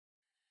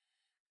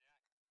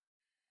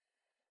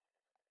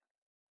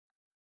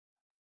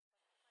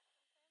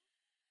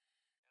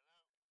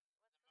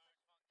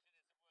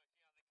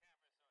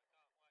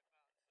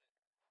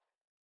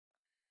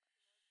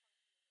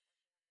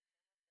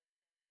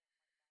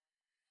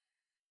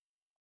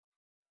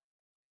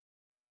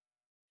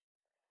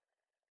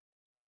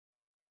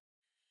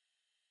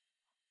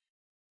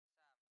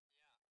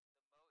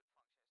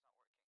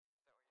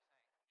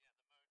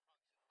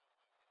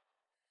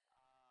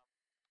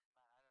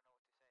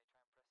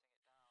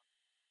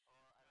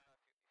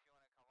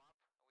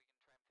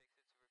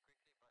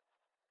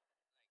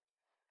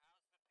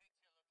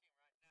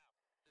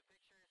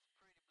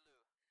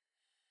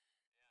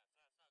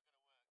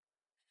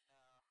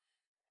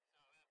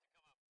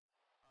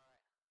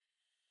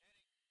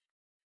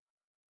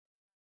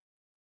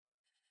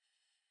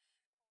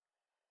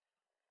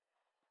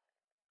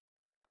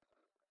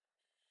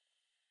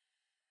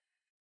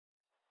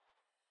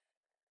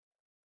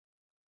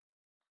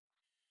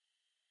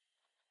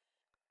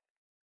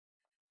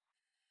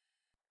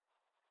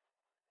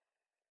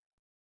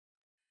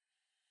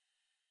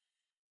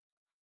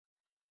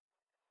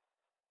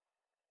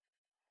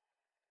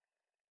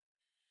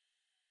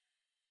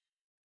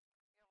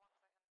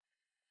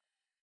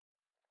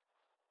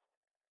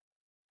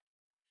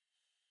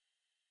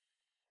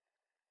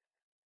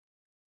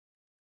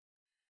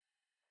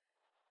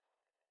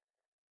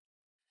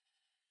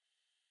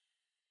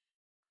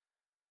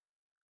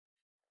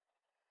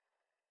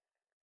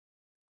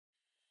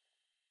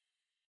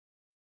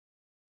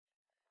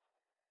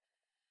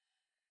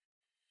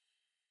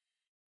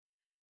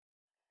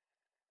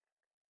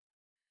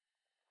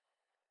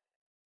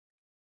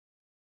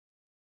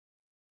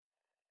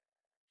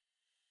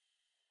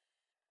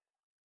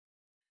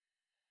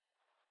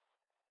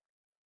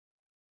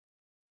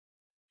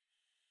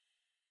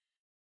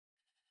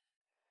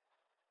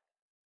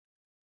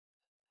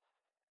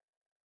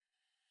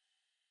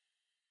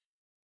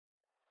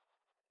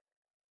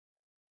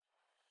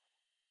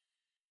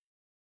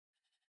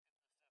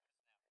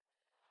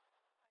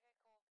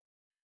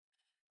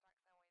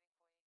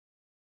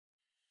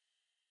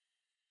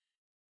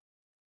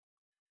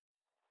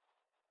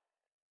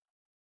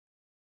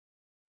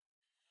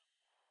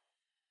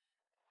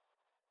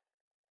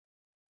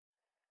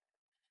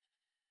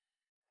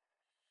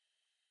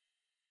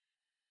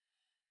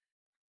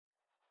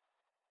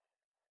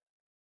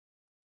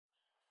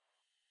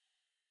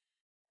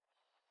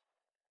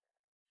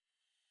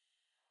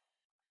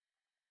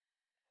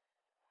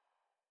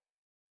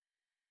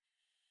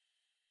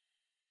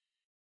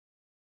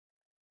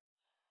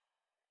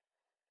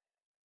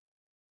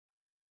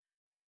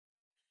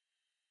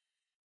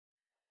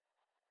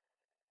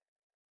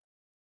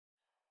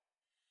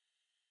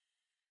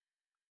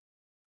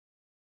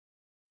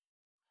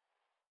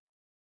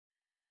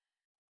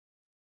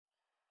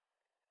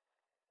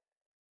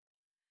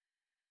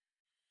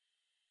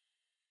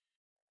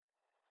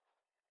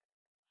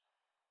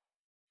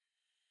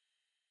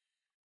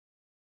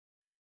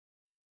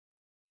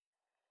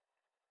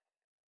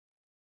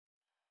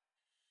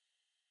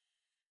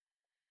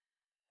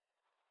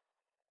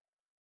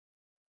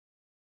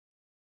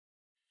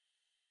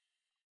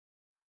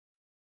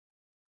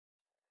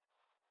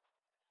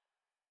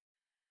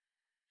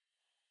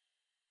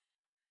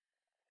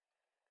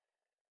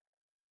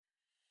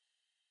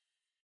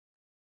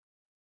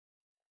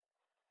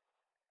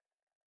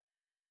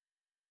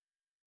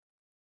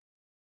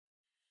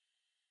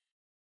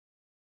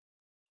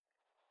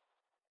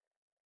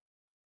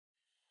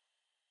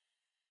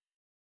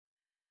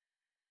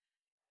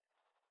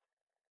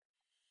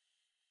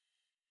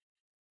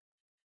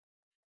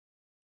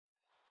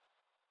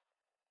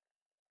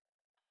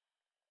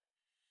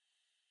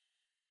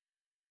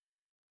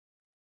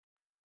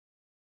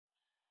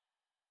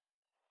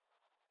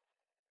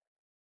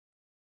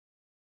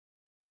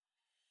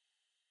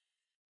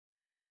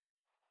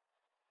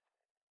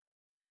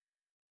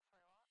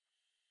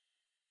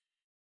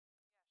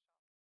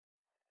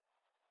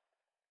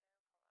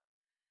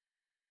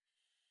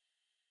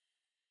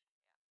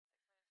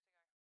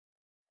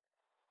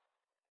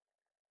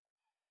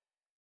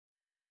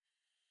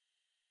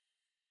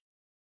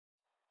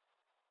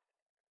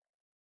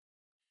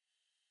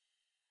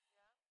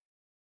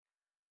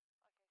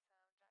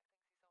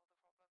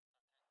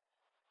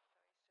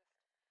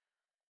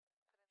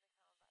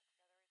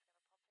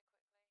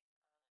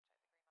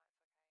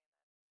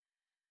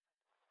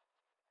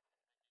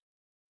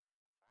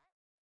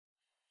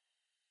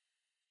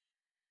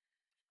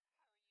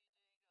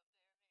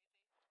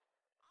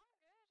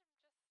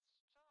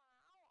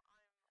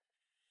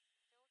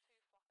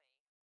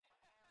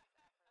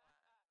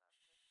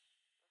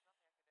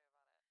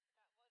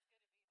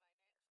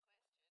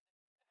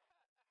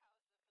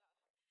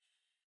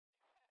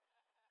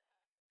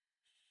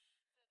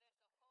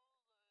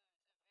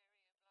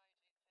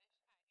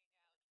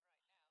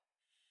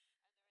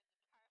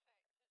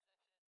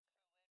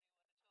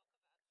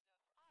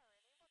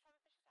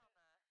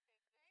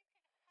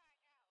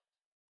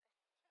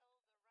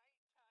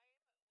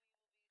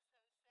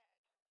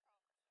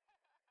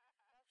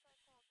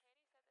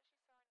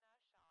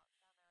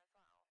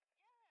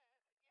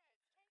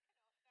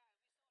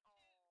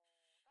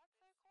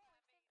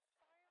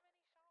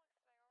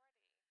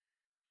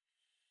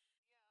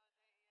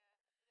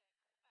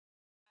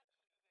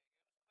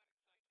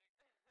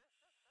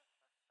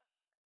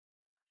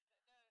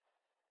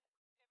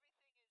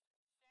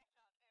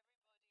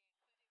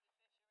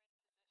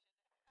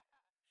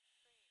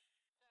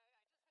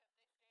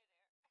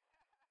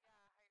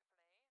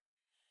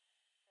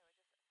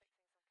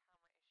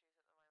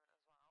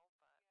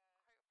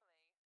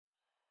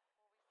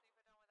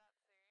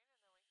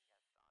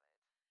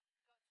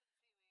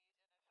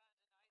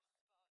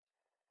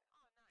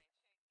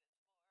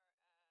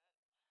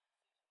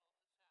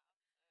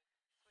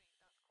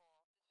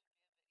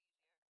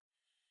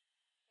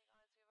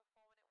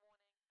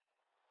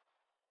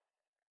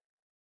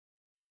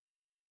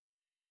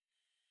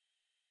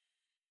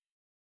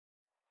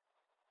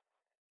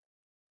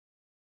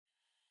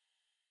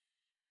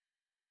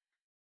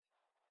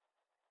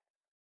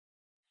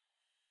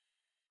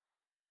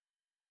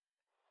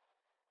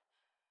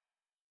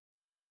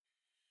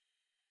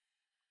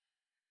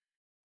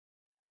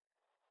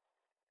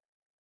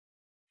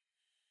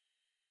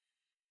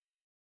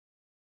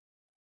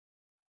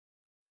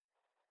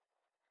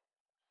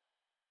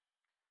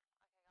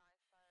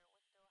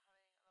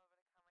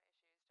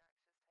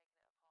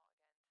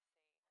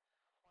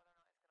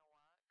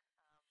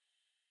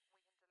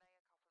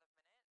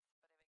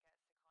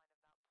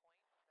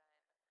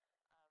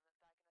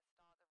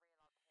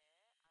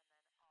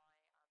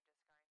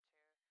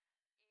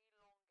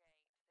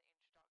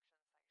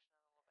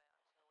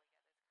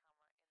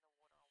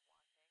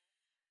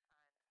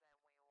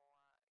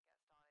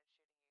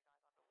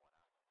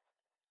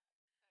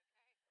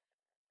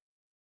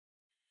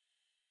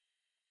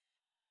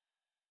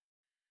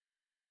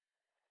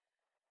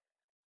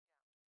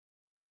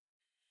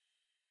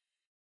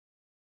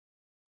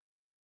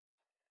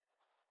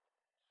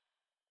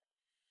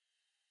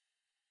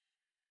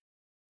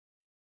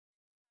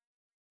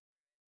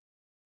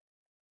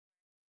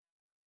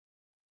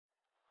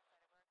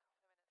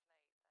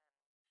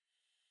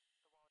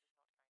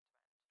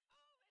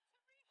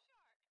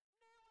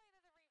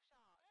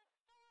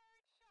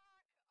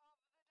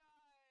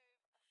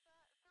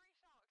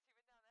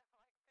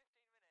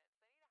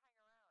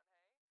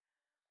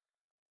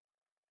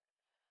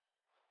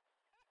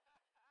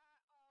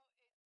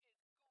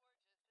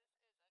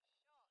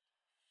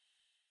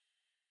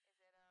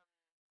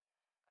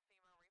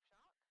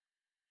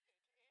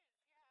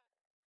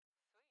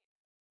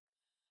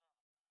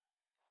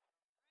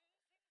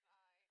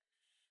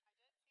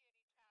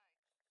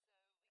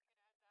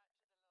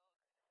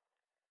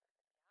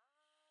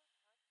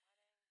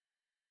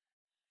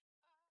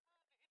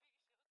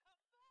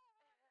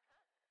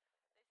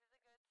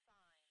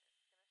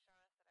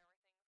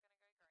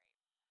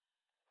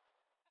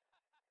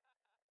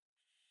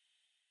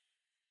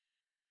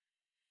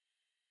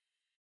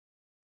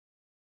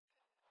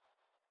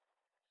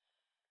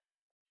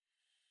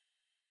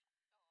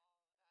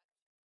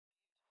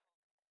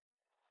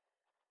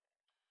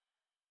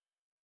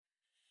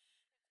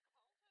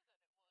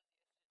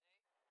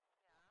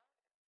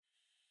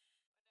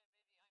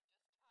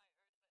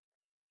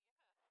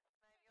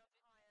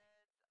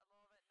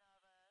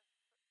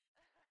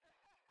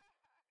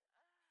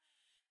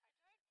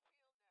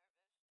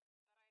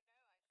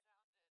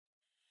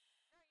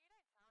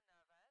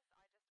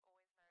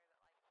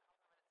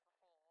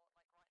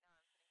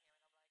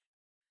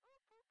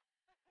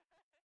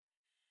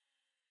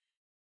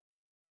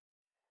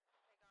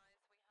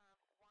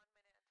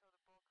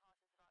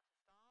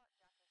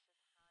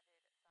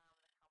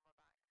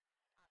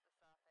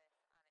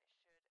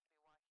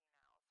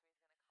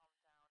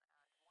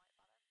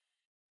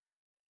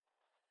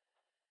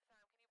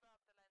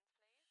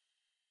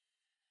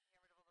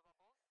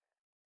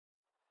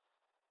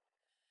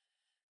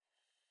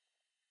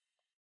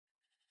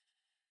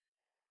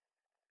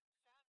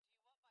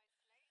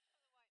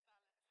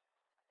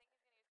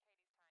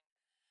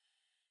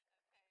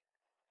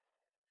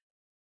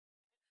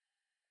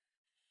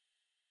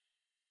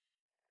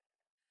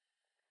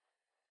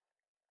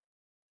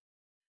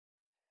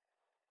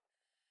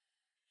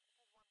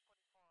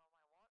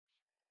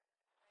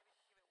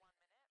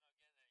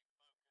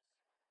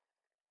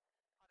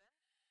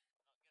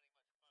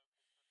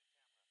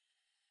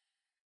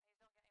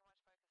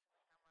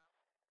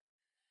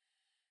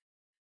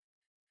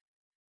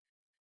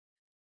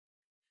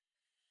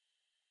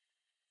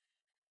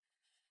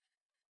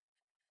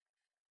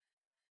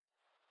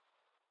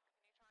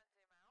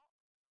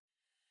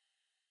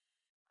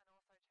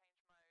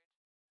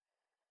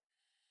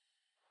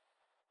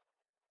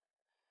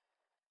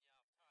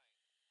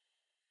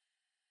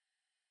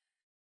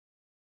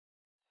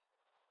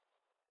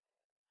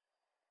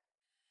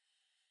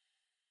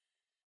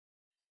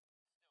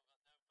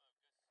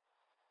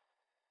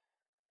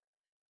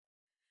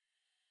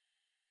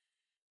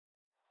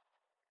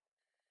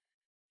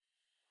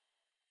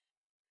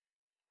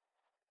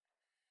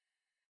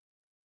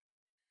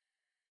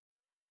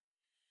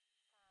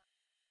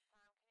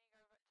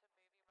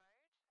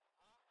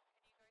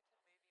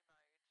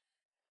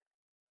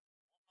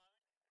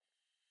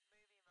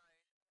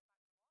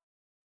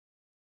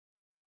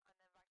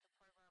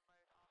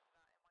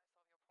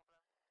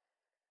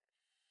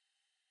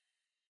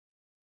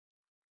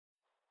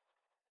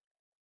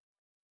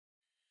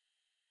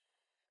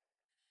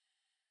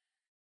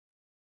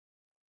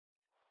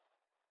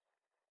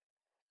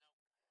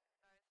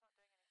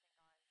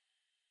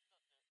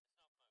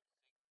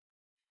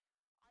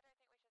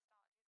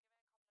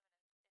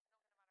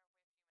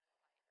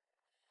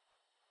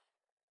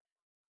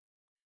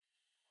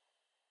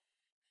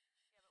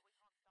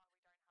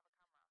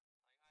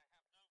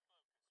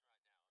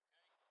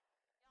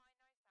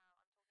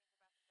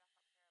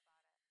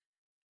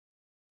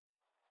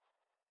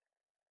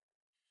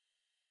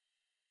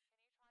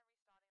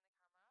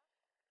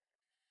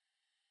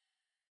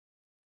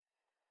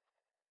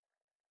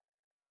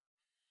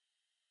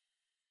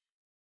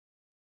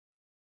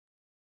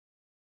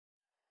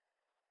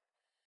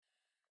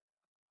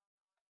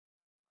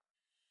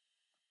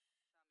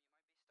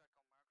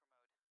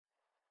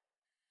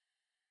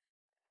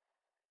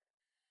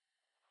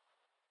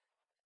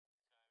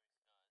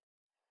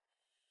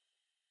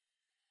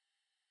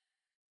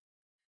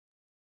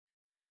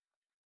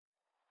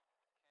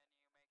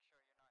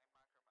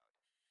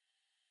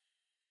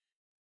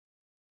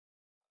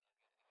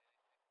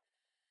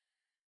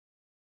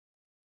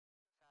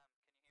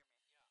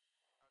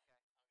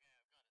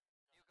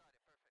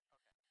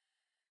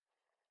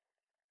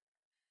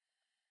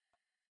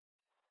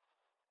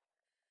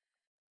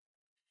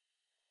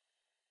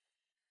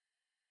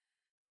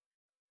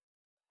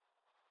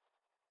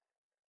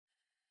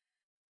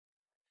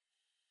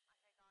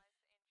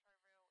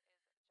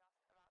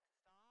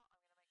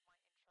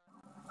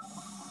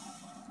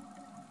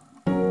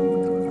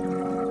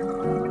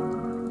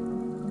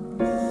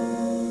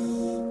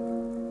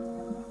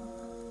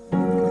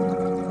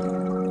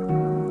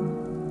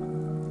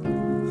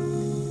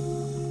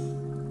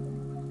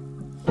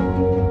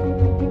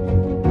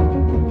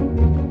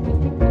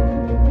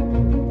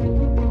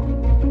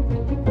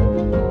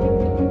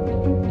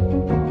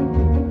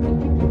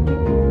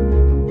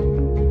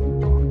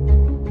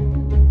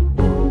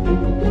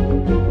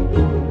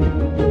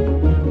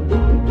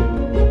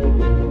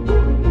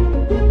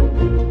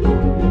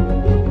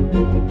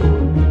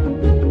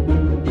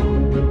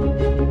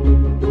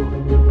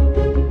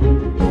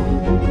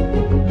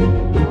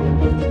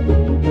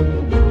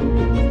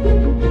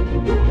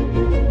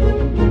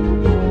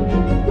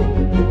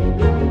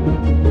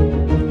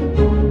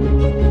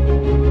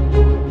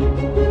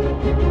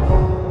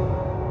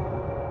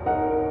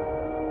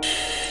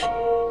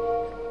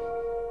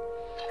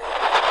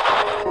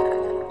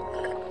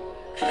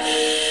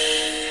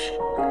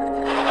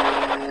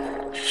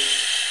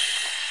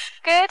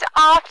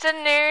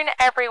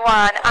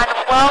everyone, and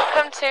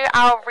welcome to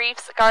our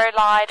Reefs Go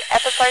Live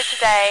episode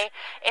today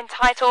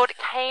entitled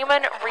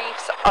Cayman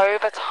Reefs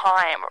Over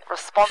Time,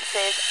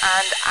 Responses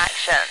and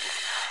Actions.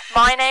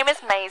 My name is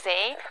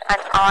Maisie,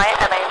 and I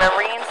am a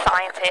marine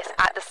scientist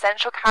at the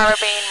Central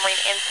Caribbean Marine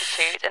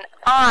Institute, and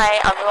I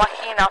am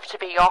lucky enough to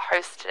be your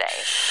host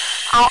today.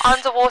 Our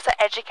underwater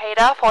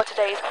educator for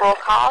today's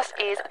broadcast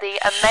is the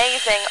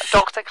amazing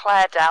Dr.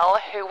 Claire Dell,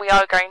 who we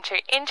are going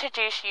to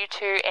introduce you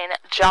to in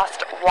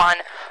just one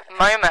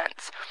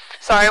moment.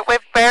 So we're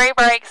very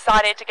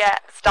excited to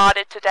get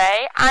started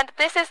today, and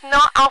this is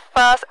not our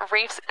first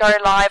Reefs Go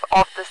Live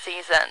of the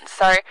season.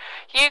 So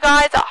you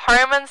guys at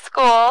home and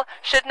school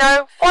should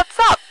know what's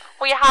up.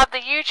 We have the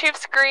YouTube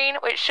screen,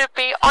 which should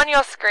be on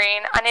your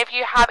screen, and if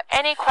you have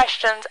any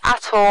questions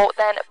at all,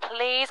 then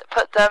please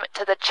put them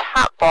to the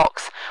chat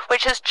box,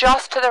 which is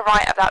just to the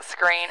right of that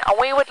screen, and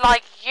we would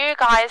like you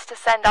guys to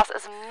send us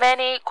as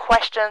many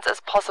questions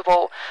as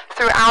possible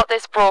throughout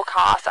this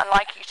broadcast, and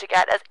like you to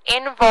get as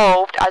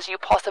involved as you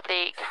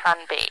possibly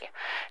can be.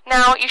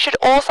 Now, you should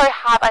also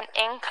have an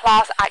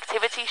in-class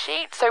activity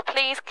sheet, so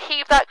please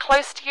keep that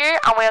close to you,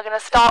 and we are going to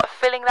start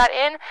filling that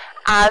in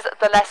as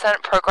the lesson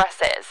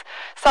progresses.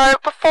 So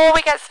before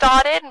we get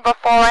started and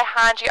before I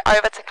hand you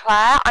over to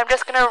Claire, I'm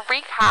just going to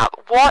recap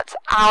what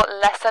our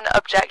lesson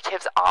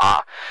objectives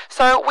are.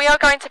 So we are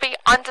going to be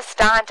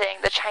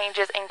understanding the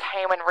changes in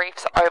Cayman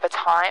reefs over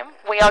time.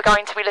 We are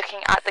going to be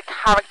looking at the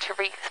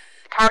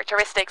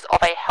characteristics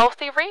of a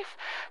healthy reef,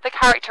 the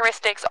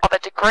characteristics of a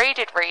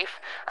degraded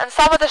reef, and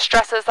some of the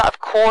stresses that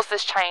have caused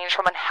this change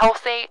from a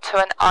healthy to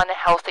an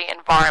unhealthy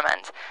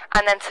environment.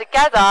 And then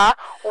together,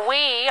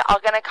 we are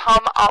going to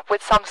come up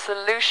with some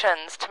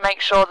solutions to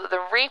make sure that the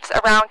reefs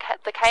around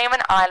the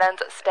Cayman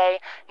Islands stay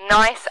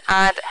nice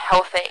and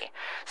healthy.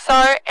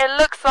 So it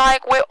looks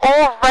like we're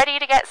all ready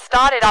to get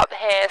started up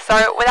here.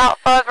 So without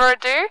further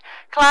ado,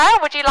 Claire,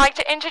 would you like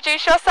to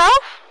introduce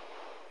yourself?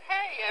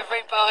 Hey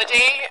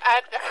everybody,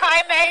 and hi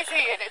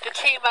Maisie and the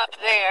team up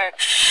there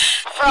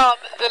from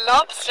the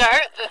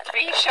lobster, the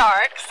three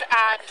sharks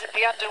and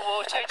the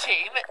underwater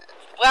team.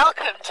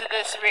 Welcome to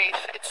this reef.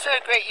 It's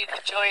so great you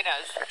could join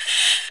us.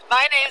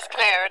 My name's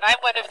Claire and I'm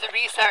one of the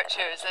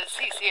researchers at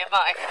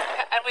CCMI,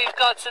 and we've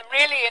got some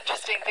really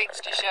interesting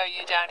things to show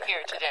you down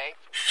here today.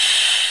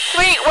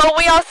 Sweet, well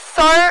we are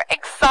so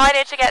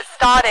excited to get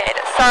started.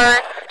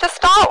 So to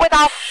start with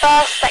our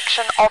first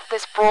section of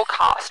this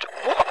broadcast,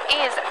 what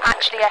is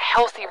actually a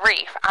healthy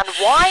reef and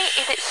why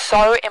is it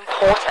so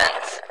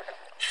important?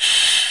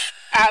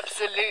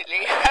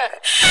 Absolutely.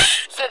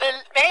 So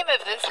the name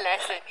of this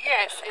lesson,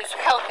 yes, is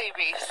Healthy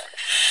Reefs.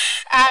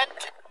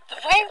 And the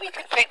way we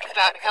can think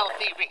about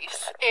healthy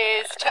reefs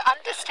is to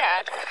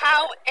understand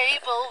how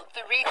able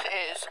the reef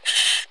is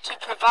to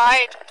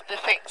provide the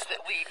things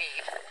that we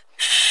need.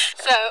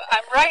 So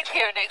I'm right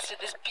here next to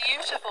this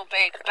beautiful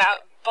big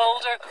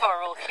boulder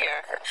coral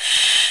here.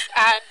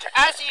 And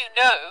as you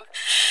know,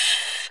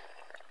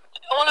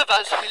 all of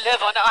us who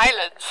live on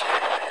islands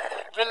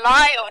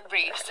rely on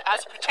reefs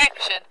as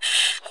protection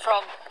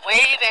from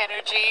wave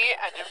energy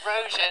and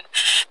erosion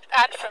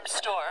and from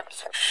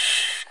storms.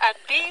 And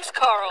these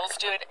corals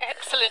do an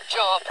excellent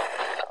job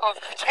of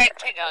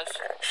protecting us.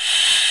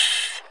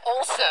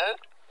 Also,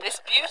 this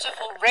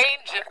beautiful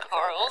range of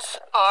corals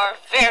are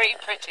very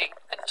pretty,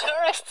 and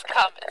tourists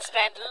come and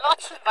spend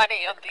lots of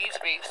money on these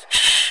reefs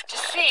to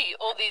see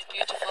all these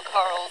beautiful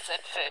corals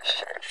and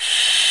fish.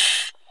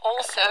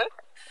 Also,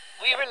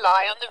 we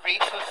rely on the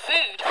reef for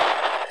food.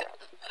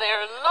 There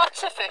are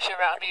lots of fish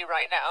around me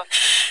right now.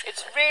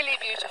 It's really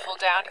beautiful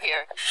down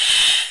here.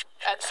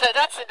 And so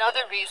that's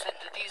another reason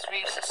that these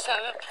reefs are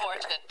so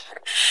important.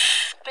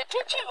 But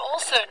did you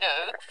also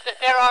know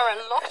that there are a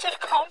lot of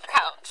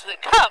compounds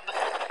that come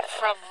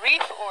from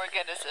reef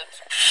organisms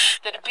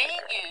that are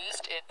being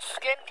used in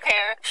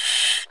skincare,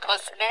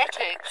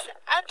 cosmetics,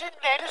 and in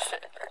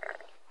medicine?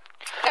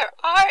 There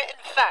are,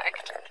 in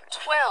fact,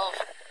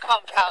 12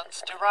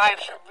 compounds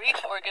derived from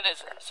reef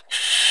organisms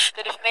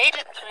that have made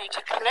it through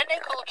to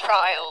clinical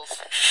trials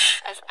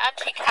as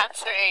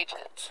anti-cancer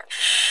agents.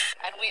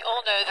 And we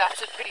all know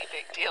that's a pretty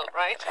big deal,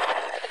 right?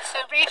 And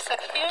so reefs are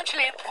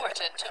hugely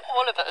important to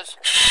all of us,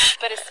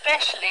 but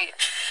especially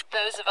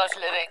those of us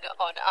living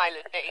on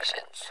island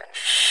nations.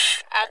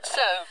 And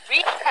so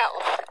reef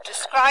health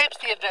describes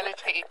the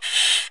ability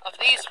of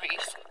these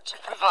reefs to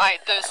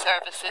provide those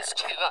services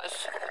to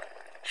us.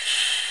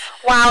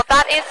 Wow,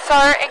 that is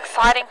so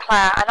exciting,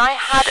 Claire, and I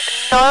had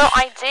no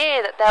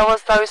idea that there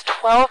was those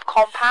 12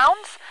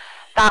 compounds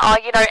that are,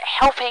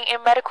 helping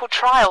in medical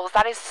trials.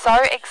 That is so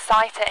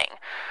exciting.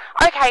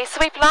 Okay, so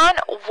we've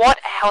learned what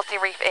a healthy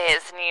reef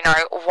is and,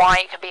 why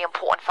it can be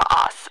important for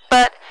us.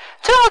 But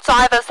to our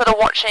divers that are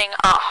watching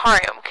at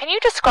home, can you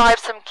describe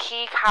some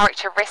key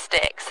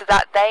characteristics so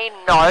that they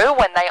know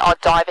when they are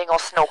diving or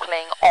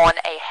snorkeling on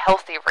a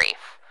healthy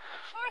reef?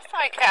 Of course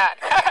I can.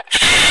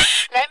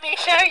 Let me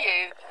show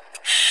you.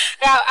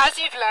 Now, as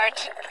you've learned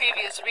in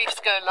previous Reefs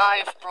Go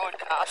Live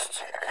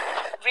broadcasts,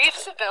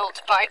 reefs are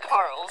built by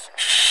corals,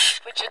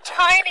 which are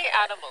tiny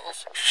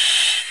animals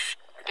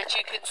that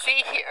you can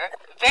see here,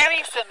 very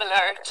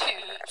similar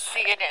to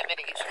sea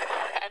anemones.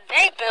 And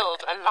they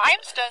build a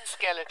limestone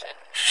skeleton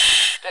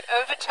that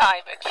over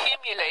time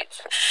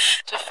accumulates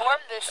to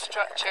form this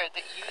structure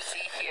that you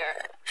see here.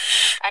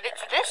 And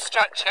it's this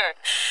structure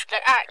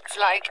that acts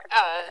like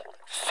a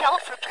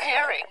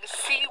self-repairing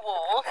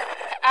seawall,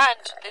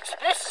 and it's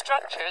this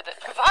structure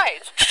that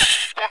provides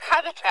the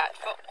habitat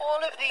for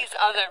all of these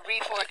other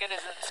reef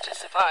organisms to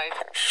survive.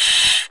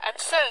 And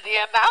so the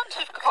amount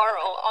of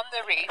coral on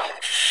the reef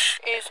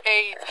is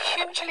a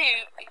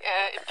hugely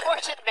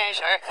important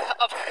measure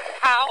of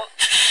how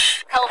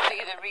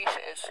healthy the reef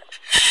is.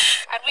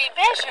 And we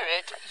measure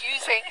it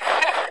using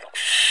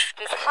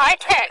this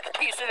high-tech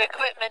piece of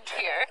equipment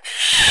here,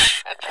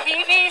 a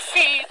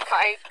PVC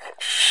pipe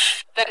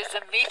that is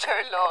 1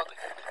 meter long.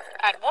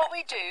 And what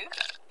we do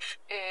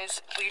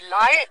is we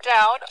lie it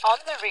down on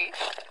the reef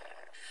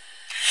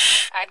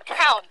and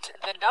count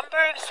the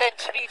number of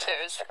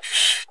centimeters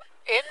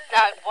in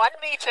that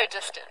 1 meter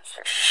distance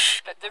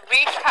that the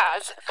reef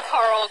has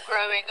coral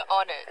growing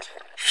on it.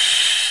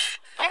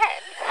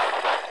 Then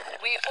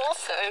we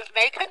also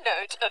make a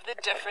note of the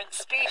different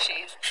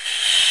species.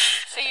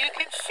 So you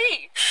can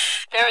see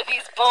there are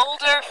these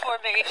boulder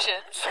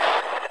formations,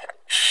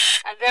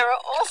 and there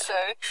are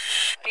also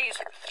these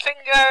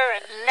finger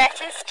and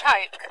lettuce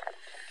type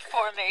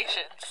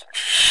formations.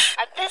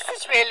 And this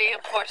is really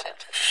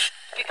important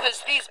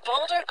because these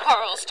boulder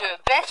corals do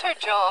a better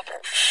job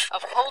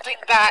of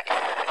holding back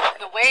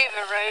the wave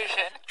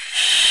erosion,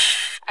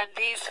 and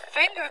these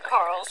finger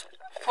corals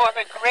form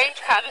a great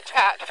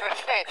habitat for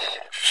fish.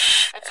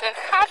 And so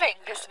having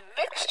this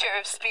mixture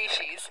of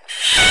species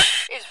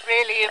is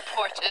really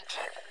important.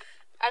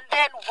 And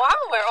then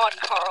while we're on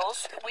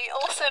corals, we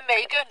also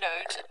make a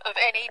note of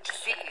any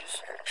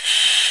disease.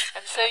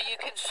 And so you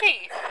can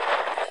see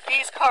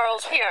these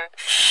corals here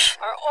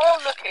are all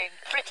looking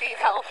pretty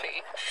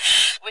healthy,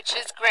 which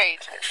is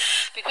great,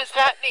 because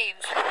that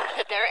means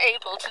that they're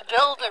able to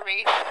build a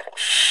reef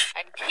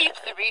and keep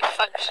the reef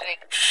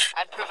functioning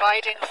and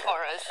providing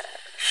for us.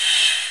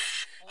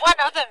 One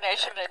other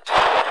measurement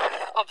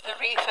of the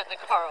reef and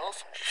the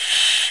corals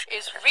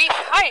is reef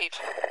height.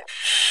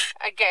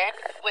 Again,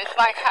 with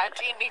my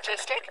handy meter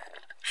stick.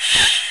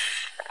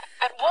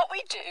 And what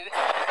we do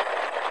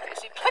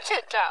is we put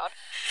it down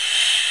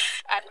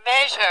and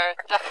measure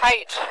the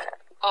height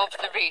of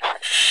the reef.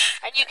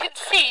 And you can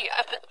see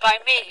up by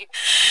me,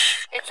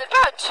 it's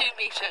about 2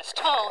 meters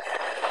tall,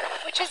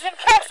 which is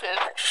impressive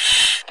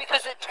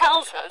because it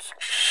tells us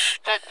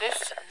that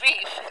this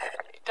reef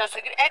does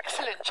an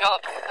excellent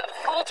job of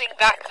holding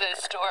back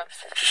those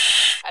storms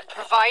and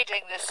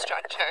providing this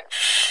structure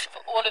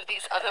for all of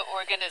these other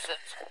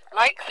organisms,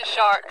 like the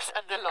sharks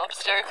and the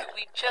lobster who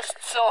we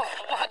just saw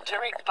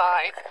wandering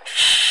by.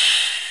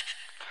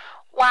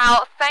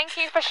 Wow, thank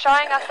you for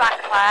showing us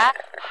that, Claire.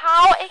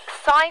 How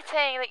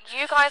exciting that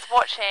you guys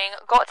watching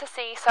got to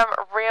see some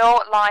real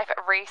life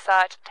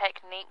research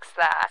techniques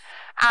there.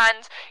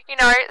 And,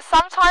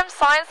 sometimes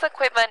science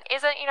equipment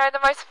isn't, the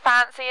most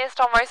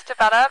fanciest or most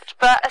developed,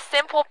 but a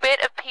simple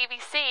bit of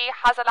PVC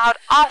has allowed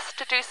us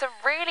to do some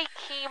really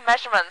key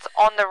measurements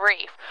on the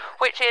reef,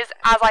 which is,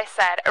 as I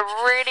said, a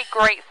really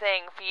great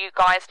thing for you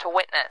guys to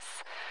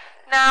witness.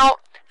 Now,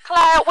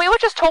 Claire, we were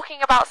just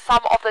talking about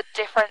some of the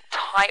different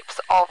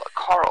types of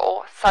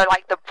coral. So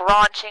like the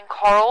branching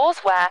corals,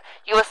 where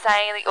you were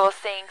saying that you're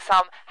seeing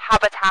some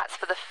habitats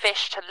for the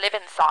fish to live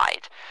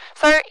inside.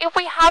 So if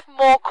we have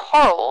more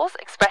corals,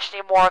 especially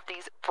more of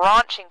these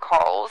branching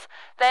corals,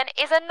 then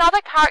is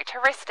another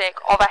characteristic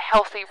of a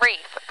healthy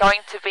reef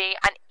going to be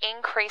an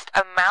increased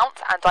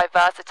amount and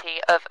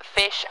diversity of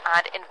fish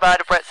and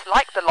invertebrates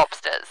like the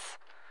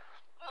lobsters?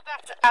 Well,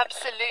 that's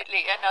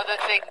absolutely another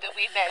thing that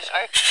we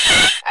measure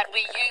and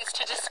we use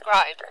to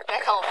describe the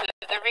health of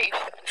the reef.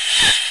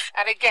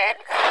 And again,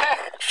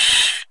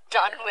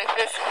 done with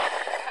this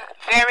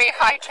very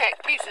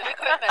high-tech piece of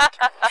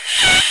equipment.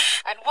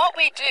 And what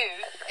we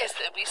do is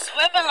that we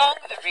swim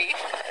along the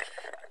reef,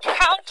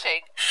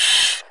 counting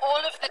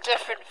all of the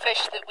different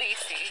fish that we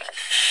see,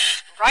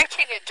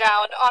 writing it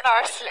down on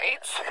our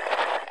slates,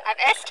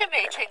 and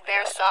estimating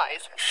their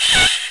size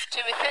to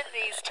within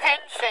these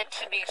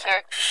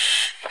 10-centimeter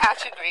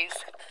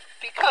categories,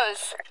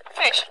 because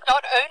fish,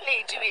 not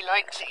only do we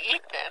like to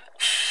eat them,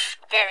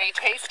 very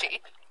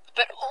tasty,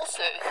 but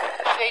also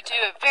they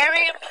do a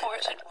very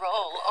important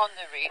role on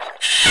the reef,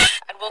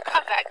 and we'll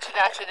come back to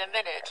that in a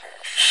minute.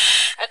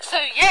 And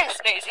so yes,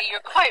 Maisie, you're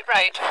quite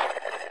right.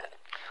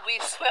 We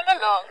swim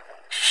along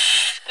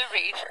the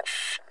reef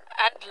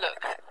and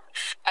look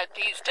at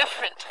these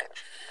different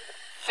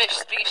fish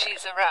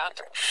species around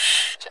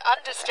to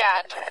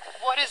understand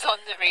what is on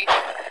the reef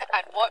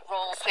and what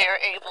roles they are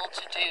able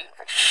to do.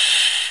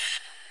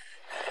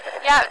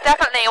 Yeah,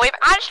 definitely. We've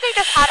actually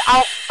just had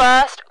our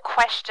first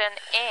question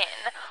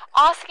in,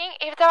 asking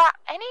if there are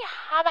any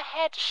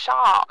hammerhead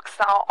sharks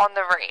that are on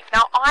the reef.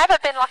 Now, I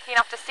haven't been lucky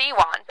enough to see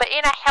one, but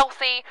in a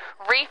healthy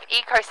reef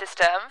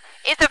ecosystem,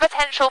 is the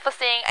potential for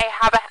seeing a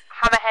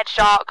hammerhead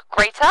shark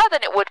greater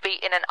than it would be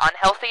in an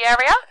unhealthy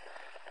area?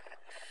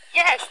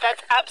 Yes,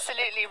 that's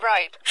absolutely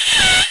right.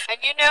 And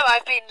you know,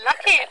 I've been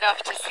lucky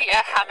enough to see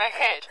a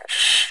hammerhead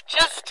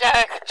just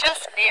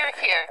near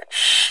here.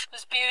 It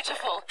was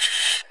beautiful.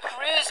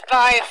 Cruised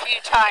by a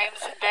few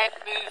times and then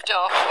moved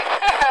off.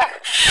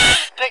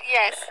 But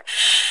yes,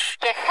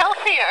 the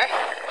healthier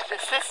the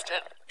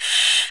system,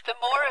 the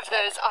more of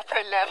those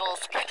upper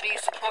levels can be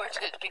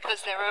supported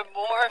because there are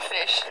more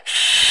fish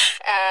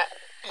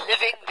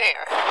living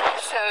there.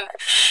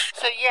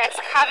 So yes,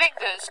 having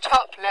those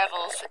top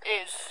levels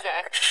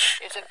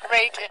is a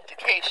great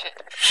indication.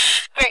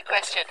 Great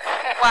question.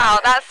 Wow,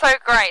 that's so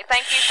great.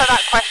 Thank you for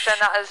that question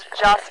that has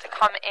just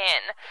come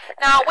in.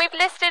 Now, we've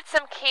listed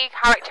some key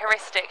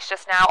characteristics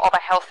just now of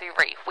a healthy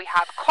reef. We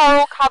have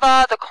coral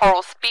cover, the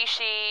coral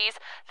species,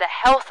 the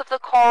health of the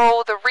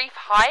coral, the reef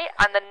height,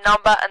 and the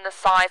number and the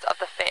size of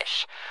the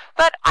fish.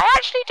 But I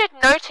actually did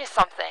notice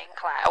something,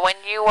 Claire,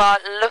 when you were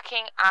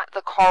looking at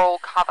the coral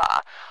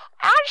cover.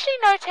 I actually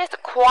noticed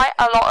not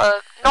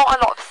a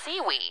lot of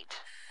seaweed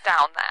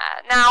down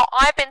there. Now,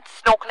 I've been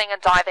snorkeling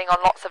and diving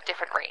on lots of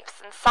different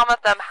reefs, and some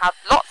of them have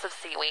lots of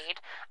seaweed,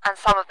 and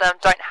some of them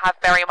don't have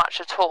very much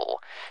at all.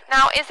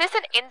 Now, is this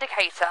an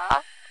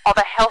indicator of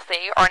a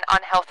healthy or an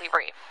unhealthy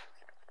reef?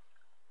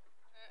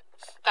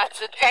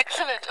 That's an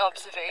excellent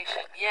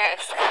observation,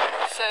 yes.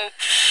 So,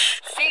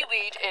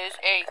 seaweed is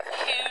a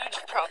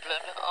huge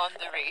problem on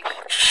the reef.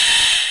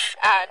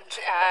 And,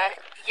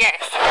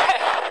 yes,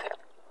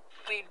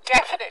 we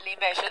definitely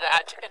measure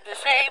that in the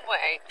same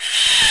way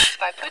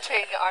by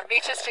putting our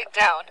meter stick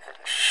down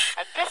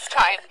and this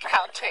time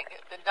counting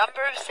the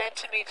number of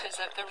centimeters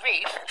of the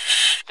reef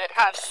that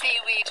have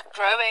seaweed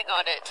growing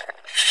on it.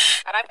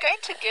 And I'm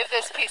going to give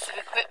this piece of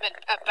equipment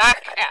a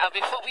back now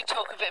before we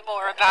talk a bit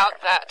more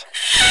about that.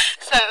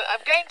 So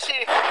I'm going to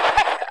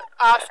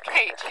ask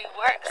Kate, who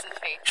works with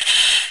me,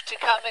 to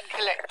come and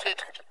collect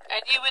it.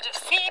 And you would have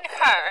seen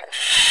her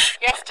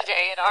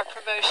yesterday in our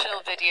promotional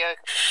video.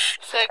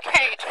 So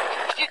Kate,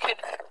 if you can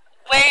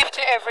wave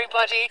to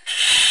everybody,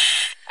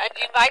 and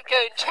you might go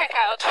and check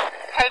out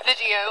her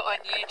video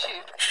on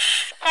YouTube.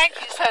 Thank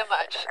you so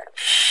much.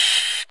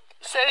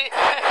 So,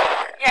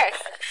 yes,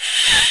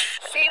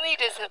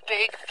 seaweed is a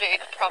big,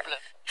 big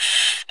problem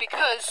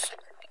because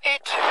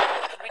it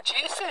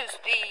reduces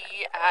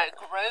the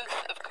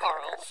growth of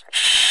corals,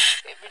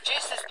 it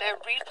reduces their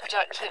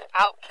reproductive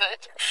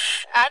output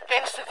and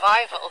their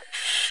survival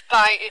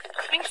by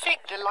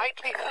increasing the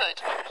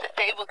likelihood that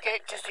they will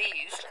get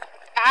diseased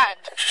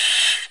and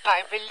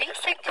by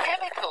releasing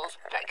chemicals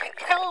that can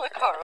kill the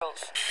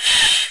corals.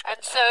 And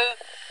so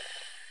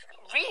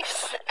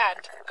reefs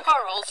and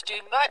corals do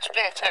much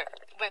better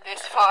when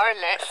there's far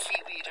less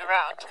seaweed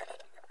around.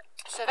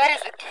 So that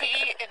is a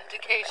key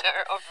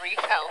indicator of reef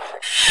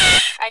health.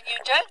 And you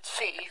don't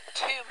see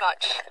too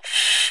much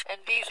in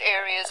these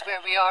areas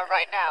where we are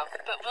right now,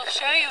 but we'll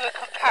show you a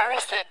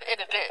comparison in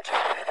a bit.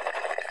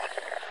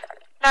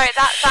 No,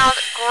 that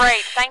sounds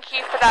great. Thank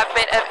you for that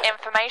bit of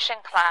information,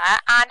 Claire.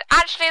 And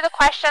actually the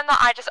question that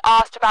I just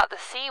asked about the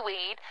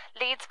seaweed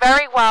leads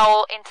very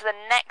well into the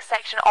next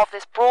section of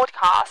this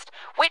broadcast,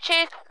 which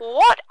is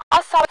what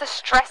are some of the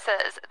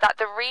stresses that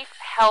the reef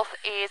health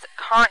is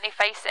currently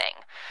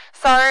facing?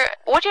 So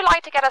would you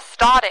like to get us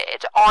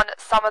started on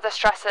some of the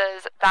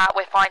stresses that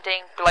we're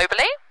finding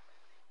globally?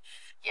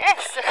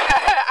 Yes,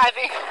 I'd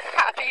be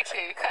happy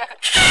to.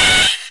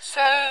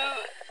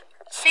 So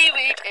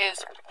seaweed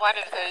is one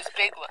of those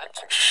big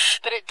ones,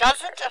 but it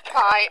doesn't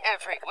apply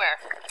everywhere.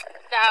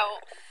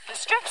 Now, the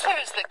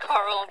stressors that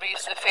coral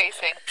reefs are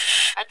facing,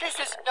 and this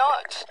is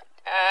not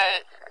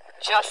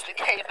just the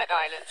Cayman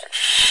Islands,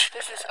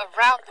 this is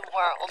around the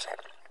world.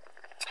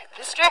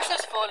 The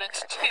stressors fall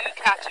into two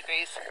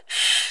categories.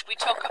 We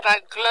talk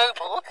about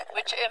global,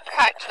 which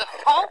impact the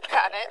whole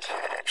planet,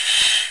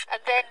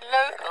 and then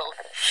local,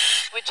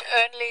 which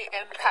only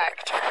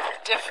impact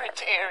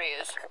different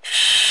areas.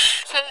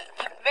 So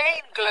the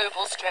main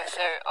global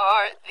stressor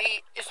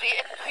is the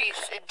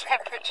increase in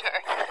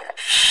temperature,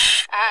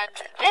 and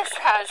this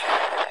has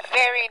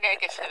very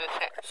negative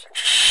effects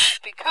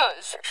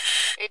because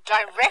it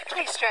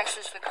directly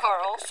stresses the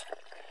corals,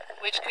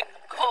 which can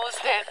cause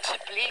them to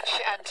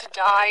bleach and to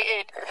die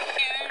in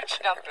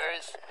huge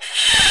numbers.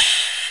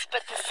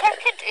 But the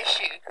second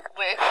issue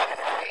with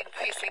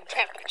increasing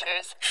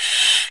temperatures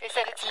is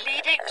that it's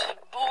leading to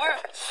more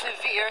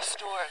severe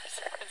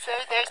storms. And so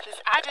there's this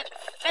added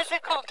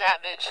physical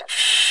damage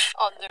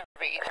on the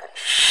reef.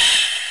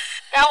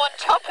 Now on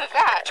top of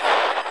that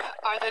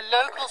are the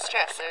local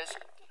stressors.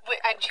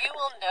 And you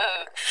will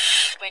know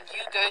when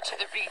you go to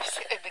the reefs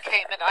in the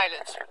Cayman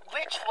Islands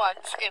which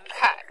ones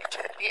impact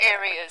the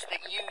areas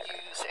that you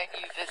use and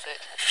you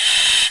visit.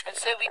 And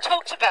so we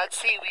talked about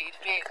seaweed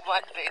being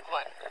one big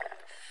one.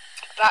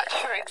 But,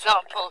 for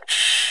example,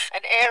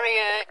 an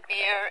area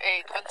near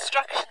a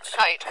construction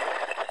site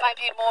might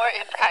be more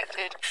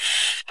impacted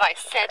by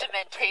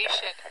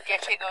sedimentation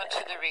getting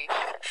onto the reef.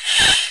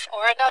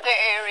 Or another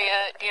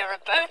area near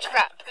a boat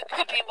ramp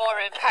could be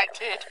more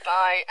impacted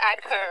by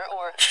anchor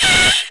or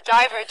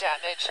diver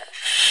damage.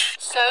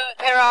 So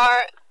there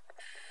are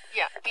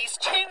these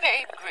two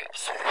main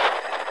groups,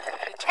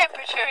 the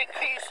temperature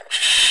increase,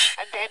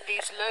 and then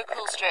these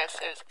local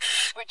stressors,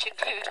 which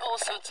include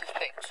all sorts of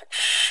things,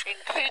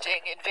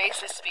 including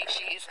invasive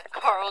species and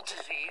coral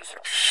disease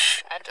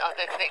and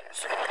other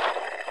things.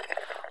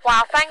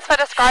 Wow, thanks for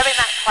describing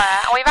that,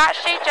 Claire. And we've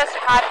actually just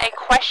had a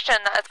question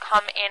that has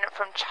come in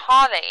from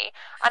Charlie,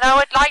 and I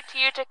would like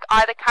you to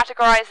either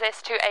categorize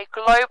this to a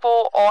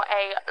global or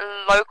a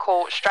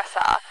local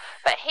stressor.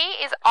 But he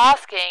is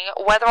asking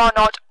whether or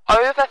not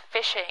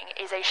overfishing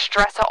is a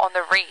stressor on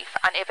the reef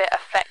and if it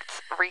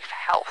affects reef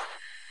health.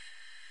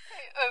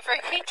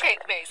 Overheating,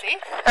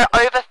 Maisie?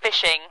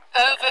 Overfishing.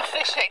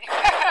 Overfishing.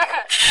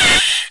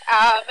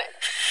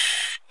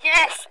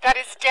 Yes, that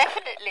is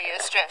definitely a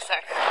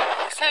stressor.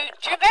 So,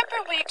 do you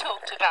remember we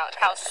talked about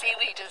how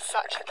seaweed is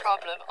such a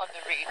problem on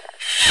the reef?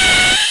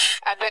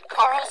 And that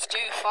corals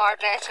do far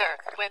better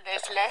when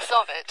there's less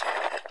of it?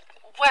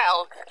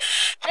 Well,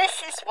 this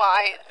is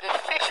why the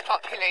fish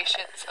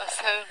populations are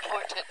so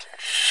important.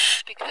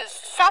 Because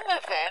some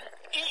of them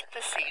eat the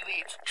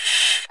seaweeds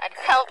and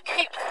help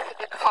keep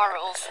the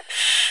corals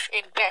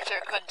in better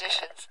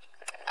conditions.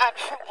 And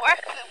from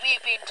work that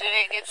we've been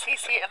doing at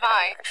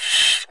CCMI,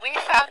 we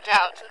found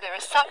out that there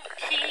are some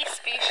key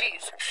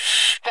species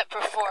that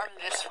perform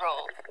this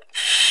role.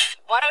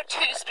 One or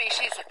two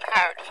species of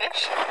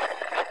parrotfish,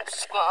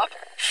 squab,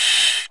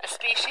 a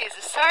species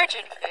of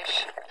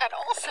surgeonfish, and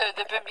also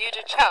the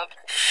Bermuda chub.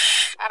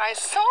 And I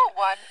saw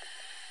one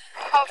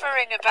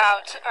hovering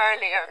about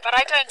earlier, but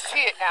I don't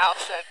see it now,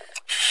 so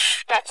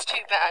that's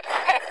too bad.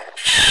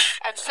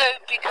 And so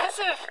because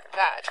of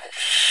that,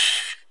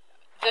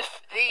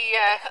 the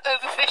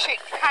overfishing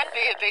can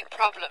be a big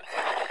problem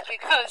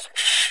because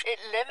it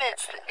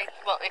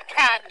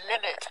can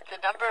limit the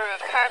number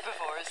of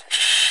herbivores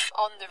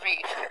on the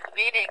reef,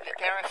 meaning that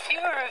there are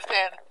fewer of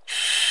them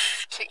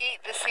to eat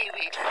the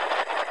seaweed,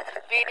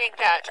 meaning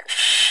that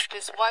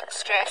this one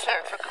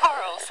stressor for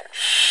corals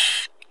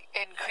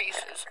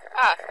increases.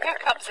 Ah, here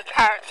comes a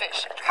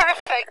parrotfish.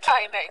 Perfect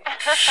timing.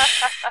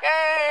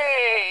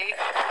 Yay!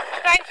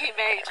 Thank you,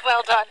 mate.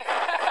 Well done.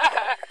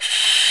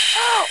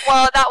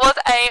 Well, that was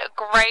a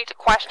great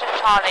question,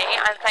 Charlie,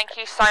 and thank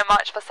you so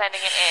much for sending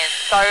it in.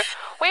 So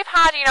we've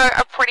had,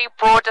 a pretty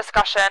broad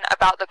discussion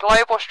about the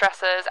global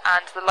stressors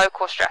and the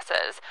local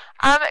stressors.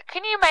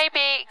 Can you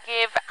maybe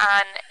give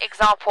an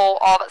example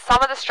of some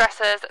of the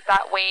stressors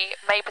that we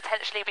may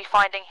potentially be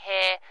finding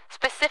here,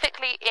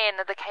 specifically in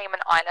the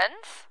Cayman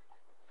Islands?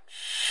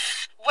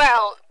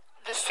 Well,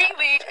 the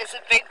seaweed is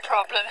a big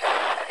problem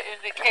in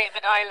the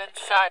Cayman Islands,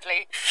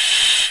 sadly,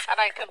 and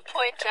I can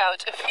point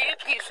out a few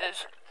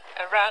pieces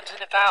around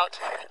and about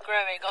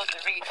growing on the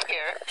reef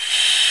here.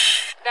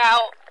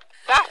 Now,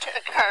 that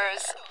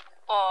occurs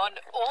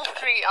on all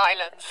three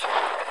islands,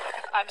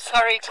 I'm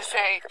sorry to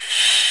say,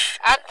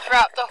 and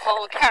throughout the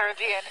whole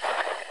Caribbean.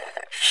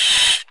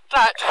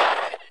 But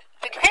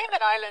the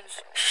Cayman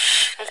Islands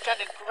has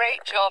done a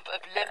great job of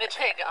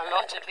limiting a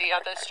lot of the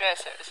other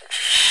stressors.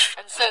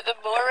 And so the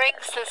mooring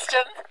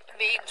system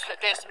means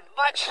that there's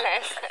much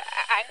less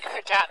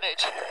anchor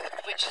damage,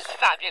 which is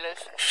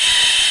fabulous.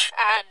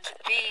 And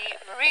the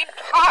marine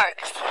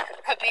parks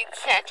have been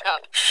set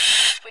up,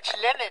 which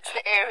limits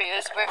the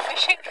areas where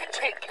fishing can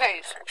take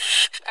place.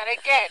 And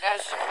again,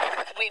 as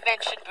we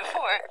mentioned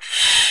before,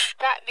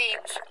 that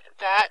means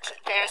that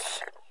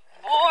there's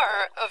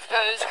more of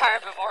those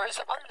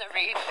herbivores on the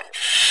reef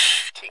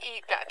to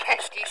eat that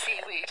pesky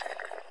seaweed.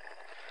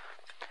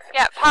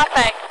 Yeah,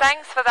 perfect.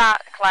 Thanks for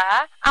that,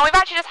 Claire. And we've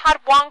actually just had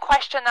one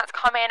question that's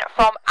come in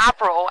from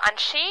Avril, and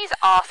she's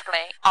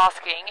asking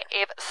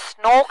if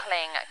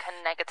snorkeling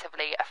can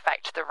negatively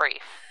affect the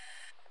reef.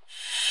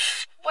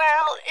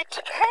 Well, it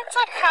depends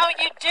on how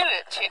you do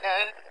it,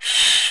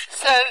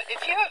 So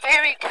if you're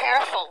very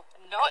careful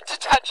not to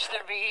touch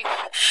the reef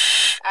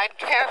and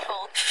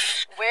careful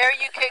where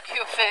you kick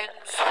your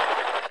fins,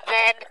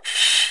 then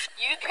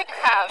you can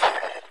have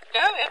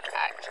no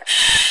impact,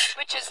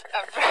 which is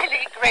a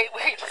really great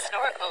way to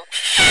snorkel.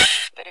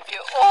 But if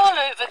you're all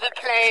over the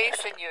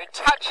place and you're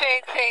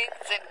touching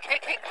things and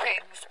kicking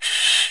things,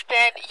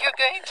 then you're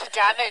going to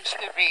damage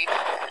the reef.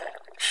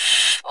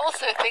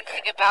 Also,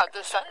 thinking about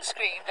the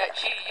sunscreen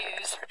that you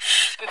use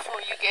before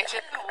you get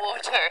in the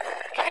water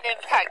can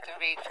impact the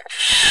reef.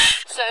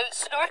 So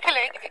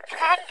snorkeling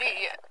can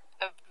be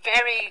a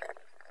very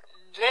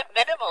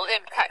minimal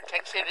impact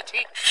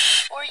activity,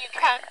 or you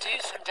can do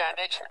some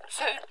damage.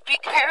 So be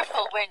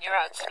careful when you're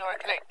out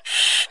snorkeling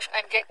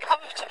and get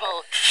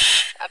comfortable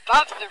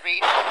above the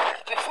reef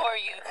before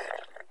you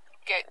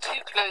get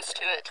too close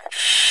to it.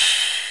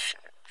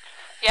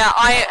 Yeah,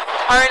 I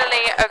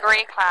totally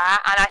agree,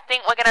 Claire, and I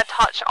think we're going to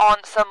touch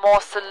on some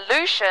more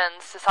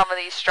solutions to some of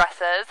these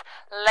stressors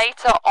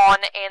later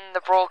on in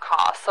the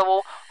broadcast. So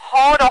we'll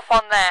hold off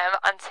on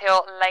them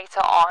until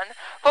later on.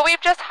 But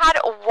we've just had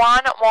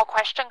one more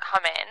question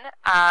come in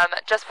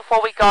just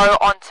before we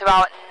go on to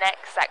our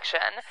next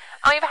section.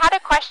 And we've had a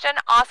question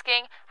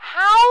asking,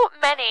 how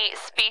many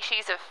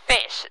species of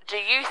fish do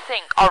you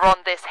think are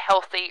on this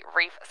healthy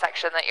reef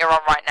section that you're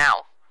on right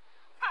now?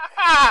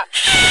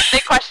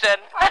 Big question.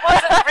 I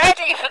wasn't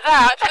ready for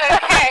that.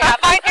 Okay, I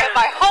might get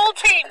my whole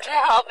team to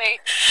help me.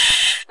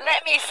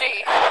 Let me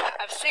see.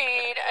 I've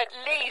seen at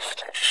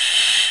least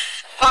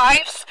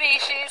 5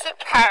 species of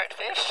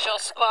parrotfish or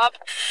squab,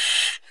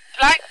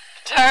 black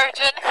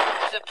sturgeon,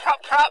 the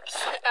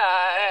props,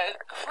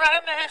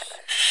 chromis.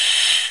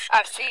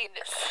 I've seen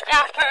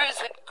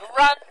snappers and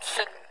grunts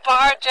and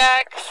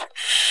barjacks.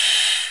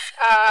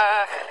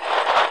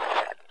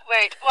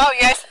 Well,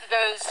 yes,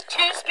 those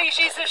 2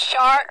 species of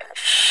shark.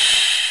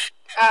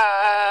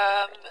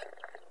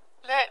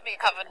 Let me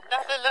have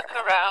another look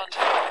around.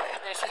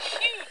 There's a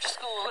huge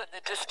school in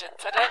the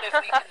distance. I don't know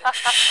if we can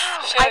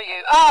show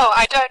you. Oh,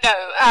 I don't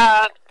know.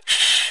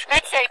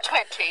 Let's say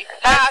 20.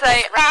 Let's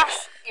say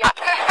wrasse. Yeah.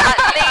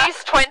 At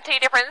least 20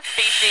 different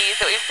species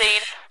that we've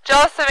seen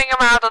just swimming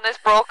around on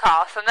this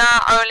broadcast, and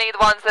they're only the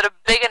ones that are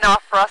big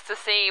enough for us to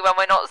see when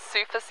we're not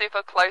super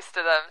close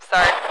to them. So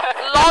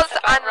lots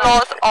and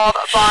lots of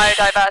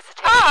biodiversity.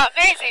 Ah,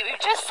 amazing.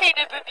 We've just seen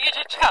a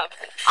Bermuda chub.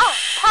 Oh,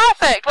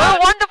 perfect. What a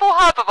wonderful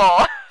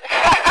herbivore.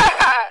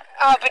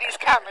 Oh, but he's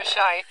camera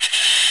shy.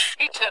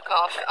 He took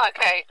off.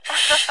 Okay.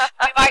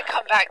 We might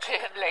come back to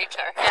him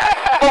later.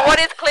 Yeah. But what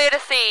is clear to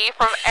see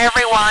from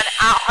everyone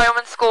at home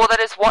and school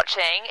that is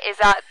watching is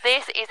that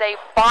this is a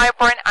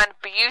vibrant and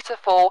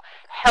beautiful,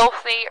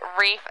 healthy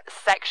reef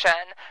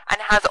section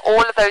and has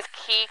all of those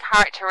key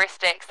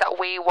characteristics that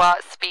we were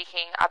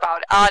speaking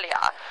about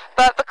earlier.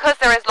 But because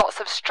there is lots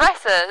of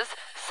stressors,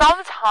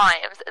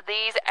 sometimes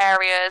these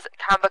areas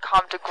can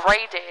become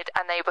degraded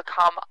and they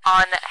become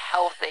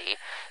unhealthy.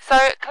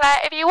 So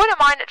Claire, if you wouldn't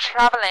mind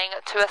travelling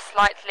to a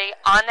slightly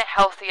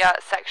unhealthier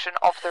section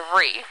of the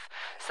reef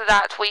so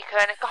that we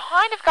can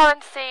kind of go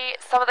and see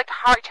some of the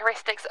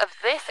characteristics of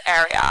this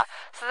area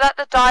so that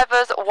the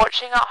divers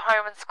watching at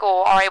home and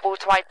school are able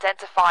to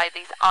identify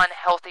these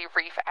unhealthy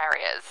reef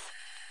areas.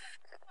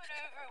 Come on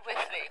over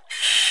with me.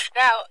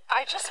 Now,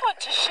 I just want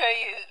to show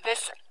you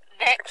this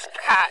next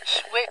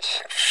patch,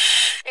 which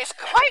is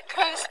quite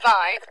close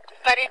by,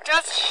 but it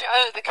does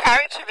show the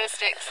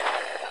characteristics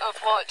of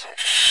what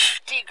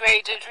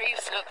degraded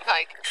reefs look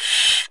like.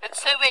 And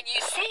so when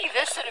you see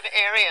this sort of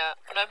area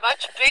on a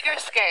much bigger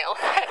scale,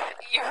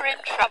 you're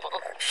in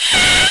trouble.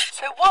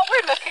 So what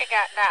we're looking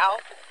at now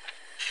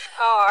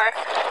are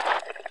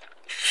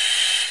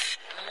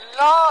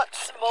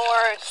lots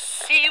more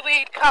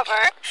seaweed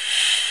cover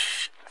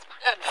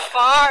and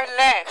far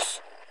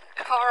less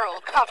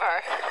coral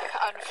cover,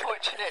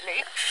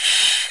 unfortunately.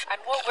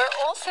 And what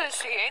we're also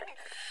seeing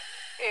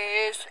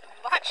is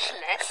much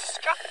less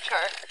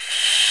structure.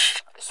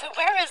 So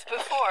whereas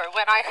before,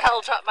 when I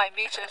held up my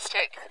meter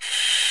stick,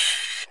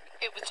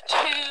 it was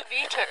 2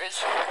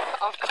 meters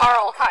of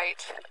coral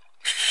height,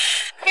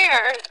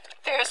 here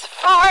there's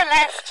far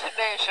less to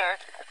measure.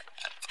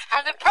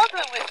 And the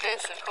problem with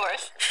this, of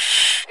course,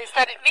 is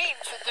that it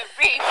means that the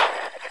reef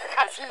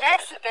has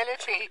less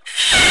ability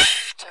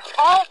to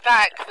hold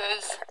back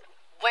those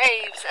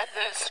waves and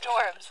those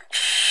storms,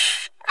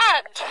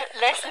 and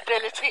less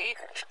ability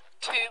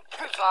to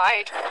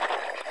provide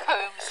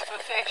homes for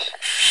fish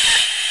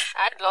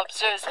and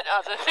lobsters and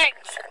other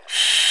things.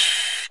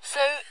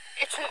 So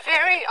it's a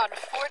very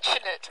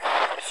unfortunate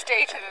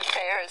state of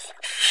affairs.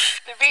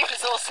 The reef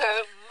is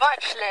also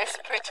much less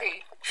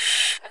pretty,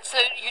 and so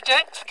you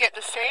don't get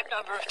the same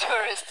number of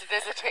tourists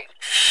visiting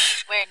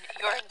when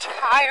your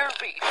entire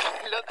reef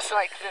looks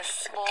like this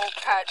small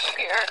patch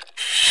here.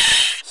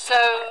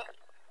 So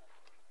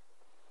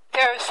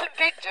there are some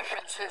big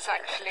differences,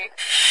 actually,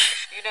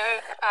 you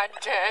know, and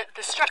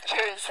the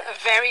structure is a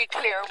very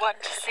clear one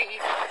to see,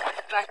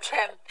 but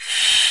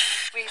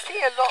we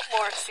see a lot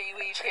more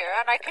seaweed here,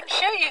 and I can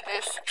show you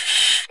this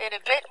in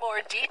a bit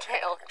more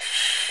detail.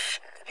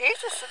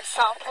 These are some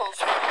samples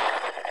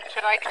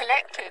that I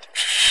collected,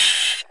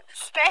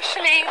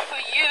 especially for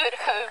you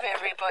at home,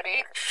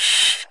 everybody,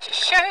 to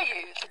show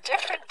you the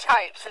different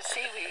types of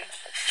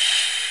seaweeds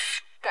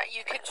that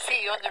you can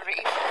see on the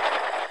reef.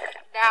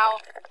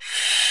 Now,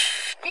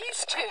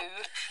 these 2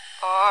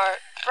 are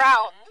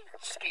brown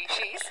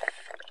species,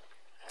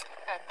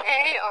 and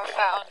they are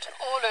found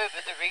all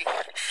over the reef.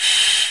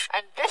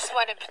 And this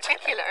one in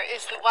particular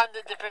is the one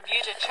that the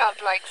Bermuda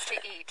chub likes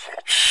to eat.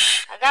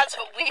 And that's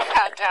what we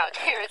found out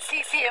here at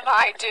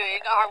CCMI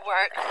doing our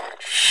work.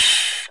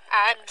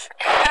 And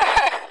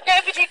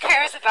nobody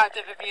cares about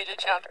the Bermuda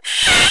chub,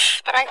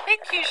 but I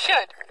think you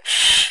should,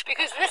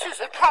 because this is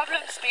a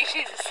problem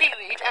species of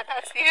seaweed, and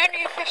that's the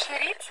only fish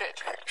that eats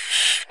it.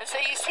 And so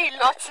you see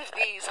lots of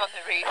these on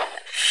the reef.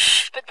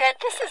 But then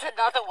this is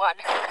another one,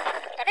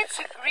 and it's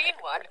a green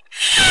one.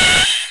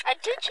 And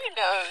did you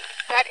know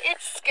that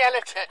its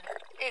skeleton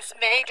is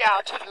made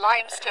out of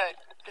limestone,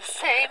 the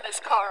same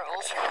as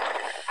corals?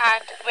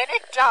 And when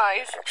it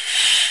dies,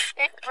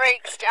 it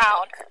breaks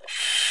down,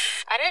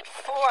 and it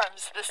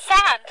forms the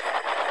sand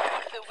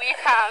that we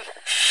have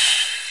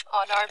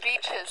on our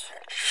beaches.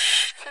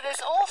 So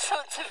there's all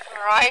sorts of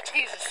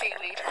varieties of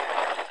seaweed,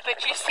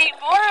 but you see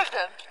more of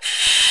them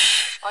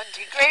on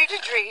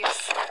degraded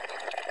reefs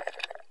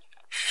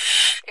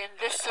in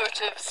this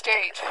sort of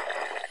state.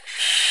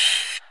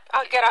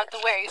 I'll get out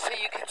the way so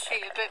you can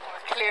see a bit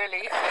more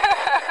clearly.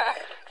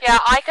 Yeah,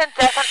 I can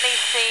definitely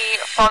see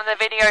from the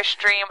video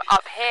stream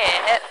up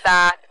here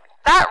that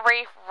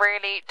reef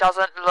really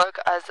doesn't look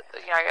as,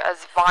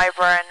 as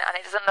vibrant, and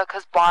it doesn't look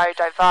as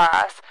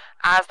biodiverse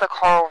as the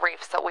coral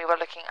reefs that we were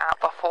looking at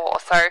before.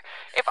 So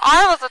if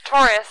I was a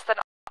tourist, then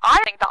I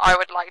think that I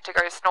would like to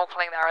go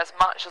snorkeling there as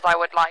much as I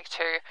would like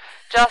to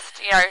just,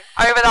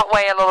 over that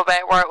way a little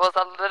bit where it was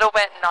a little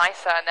bit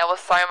nicer and there was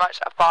so much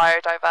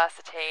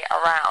biodiversity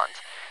around.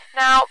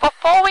 Now,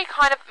 before we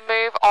kind of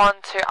move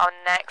on to our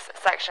next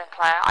section,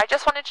 Claire, I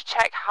just wanted to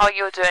check how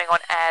you were doing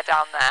on air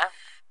down there.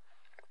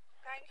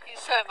 Thank you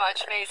so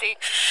much, Maisie.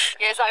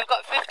 Yes, I've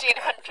got 1,500,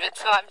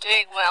 so I'm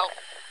doing well.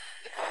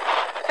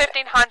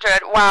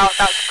 1,500, wow,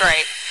 that's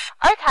great.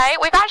 Okay,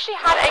 we've actually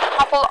had a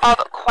couple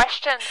of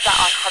questions that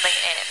are coming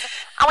in,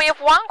 and we have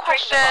one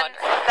question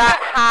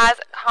that has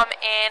come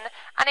in,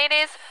 and it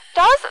is,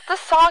 does the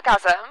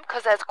sargassum,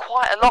 because there's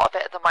quite a lot of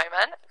it at the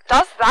moment,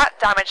 does that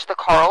damage the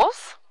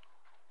corals?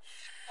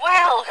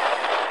 Well,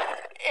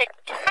 it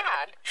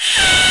can.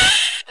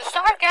 The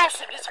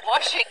sargassum is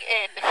washing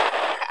in,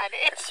 and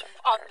it's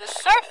on the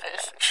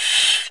surface,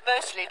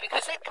 mostly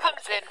because it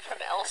comes in from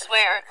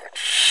elsewhere.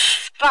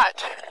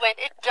 But when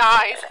it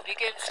dies and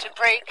begins to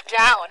break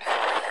down,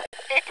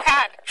 it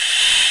can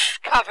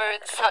cover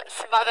and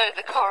smother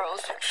the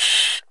corals.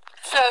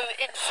 So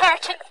in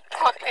certain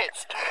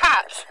pockets,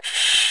 perhaps,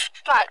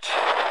 but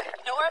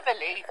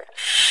normally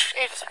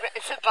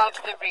it's above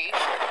the reef.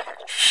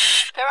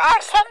 There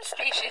are some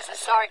species of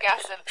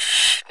sargassum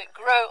that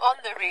grow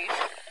on the reef.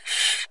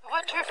 I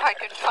wonder if I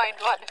can find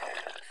one.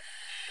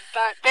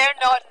 But they're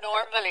not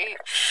normally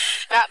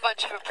that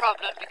much of a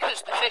problem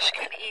because the fish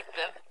can eat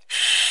them.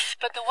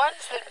 But the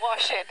ones that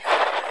wash in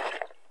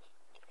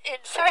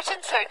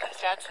certain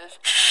circumstances,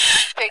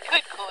 they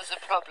could cause a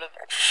problem.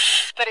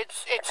 But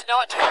it's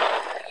not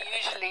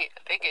usually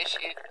a big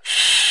issue.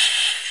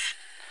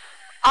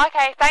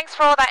 Okay, thanks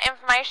for all that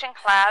information,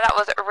 Claire. That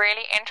was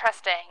really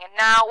interesting.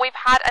 Now, we've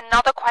had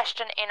another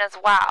question in as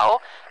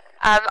well,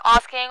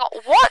 asking,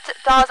 what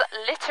does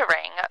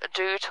littering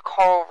do to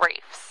coral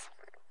reefs?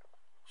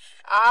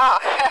 Ah,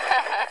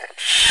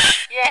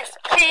 yes,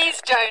 please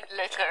don't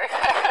litter.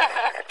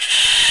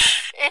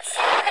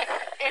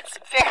 It's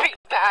very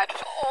bad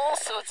for all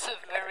sorts of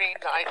marine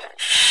life.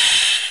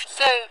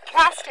 So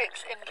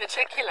plastics in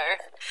particular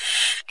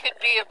can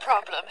be a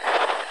problem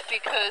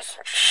because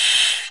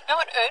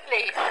not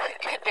only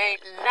can they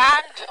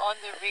land on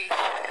the reef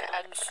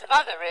and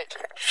smother it,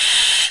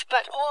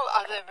 but all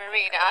other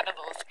marine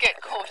animals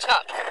get caught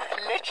up,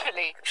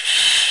 literally,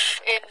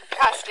 in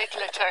plastic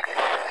litter.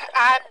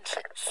 And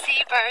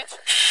seabirds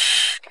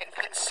can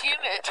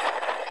consume it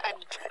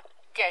and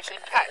get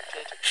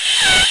impacted.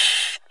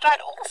 But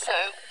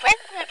also, when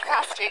the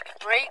plastic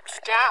breaks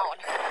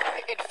down,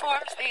 it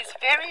forms these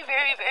very,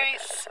 very, very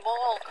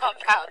small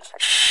compounds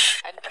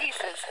and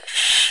pieces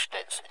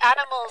that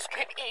animals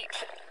can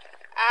eat,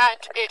 and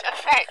it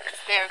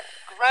affects their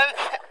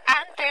growth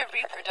and their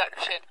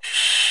reproduction.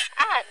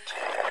 And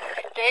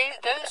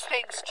those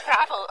things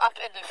travel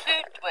up in the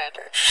food web,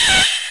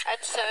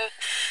 and so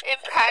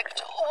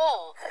impact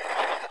all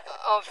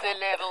of the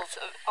levels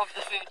of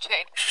the food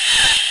chain.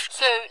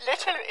 So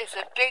litter is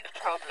a big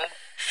problem.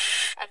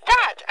 And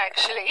that,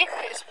 actually,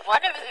 is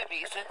one of the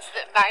reasons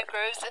that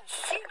mangroves and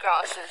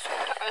seagrasses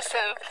are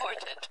so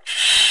important.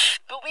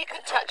 But we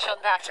can touch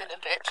on that in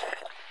a bit.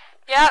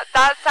 Yeah,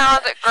 that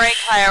sounds great,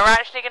 Claire. We're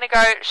actually going to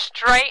go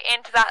straight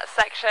into that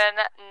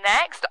section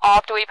next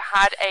after we've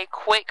had a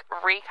quick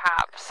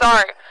recap.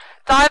 So,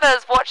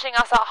 divers watching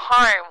us at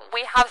home,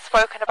 we have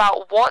spoken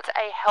about what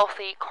a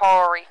healthy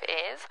coral reef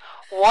is,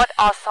 what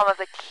are some of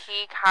the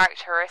key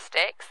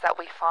characteristics that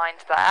we find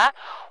there,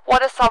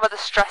 what are some of the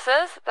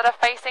stresses that are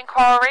facing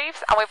coral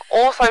reefs, and we've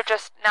also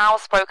just now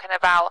spoken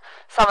about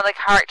some of the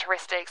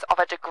characteristics of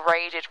a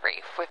degraded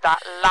reef with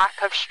that lack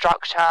of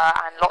structure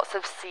and lots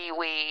of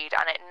seaweed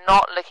and it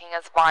not looking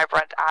as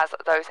vibrant as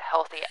those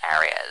healthy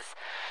areas.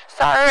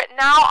 So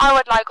now I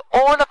would like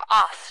all of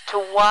us to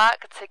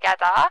work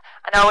together,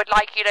 and I would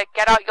like you to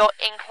get out your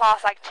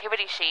in-class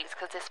activity sheets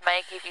because this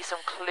may give you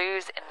some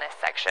clues in this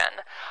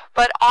section.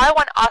 But I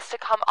want us to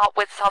come up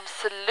with some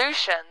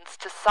solutions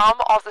to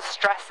some of the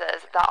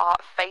stresses that are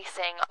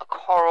facing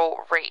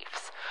coral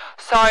reefs.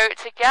 So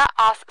to get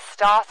us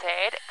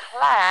started,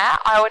 Claire,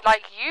 I would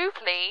like you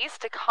please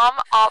to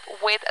come up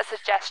with a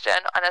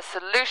suggestion and a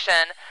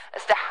solution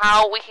as to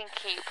how we can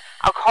keep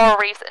our coral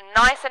reefs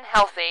nice and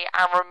healthy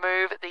and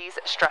remove these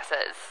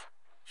stresses.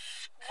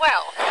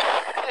 Well,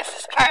 this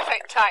is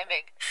perfect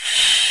timing,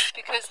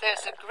 because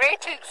there's a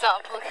great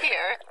example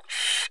here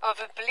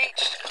of a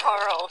bleached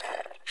coral,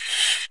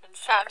 and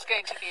Sam's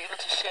going to be able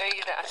to show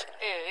you that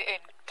in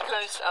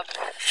close-up.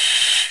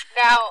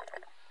 Now,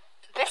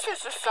 this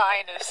is a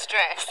sign of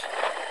stress,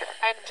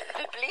 and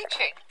the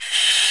bleaching,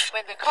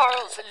 when the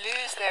corals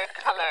lose their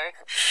colour,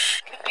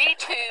 can be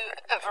to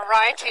a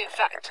variety of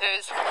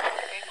factors,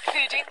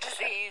 including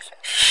disease,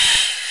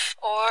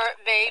 or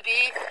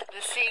maybe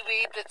the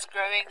seaweed that's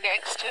growing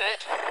next to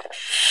it.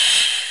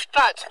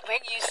 But when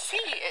you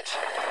see it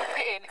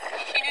in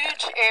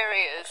huge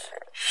areas,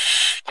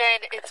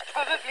 then it's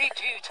probably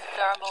due to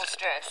thermal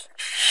stress.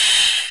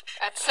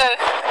 And so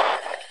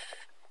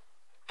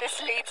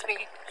this leads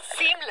me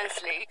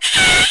seamlessly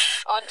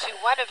onto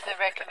one of the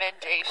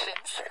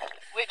recommendations,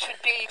 which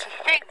would be to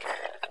think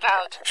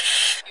about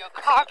your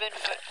carbon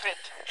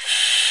footprint.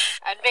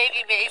 And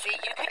maybe, Maisie,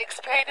 you can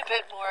explain a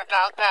bit more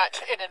about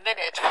that in a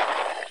minute.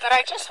 But I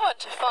just want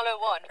to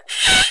follow on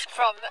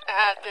from the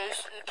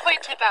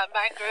point about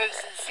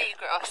mangroves and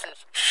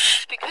seagrasses,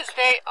 because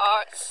they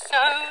are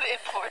so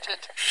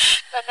important.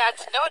 And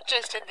that's not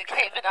just in the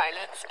Cayman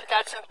Islands, but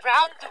that's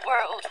around the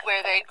world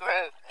where they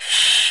grow.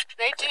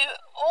 They do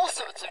all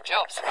sorts of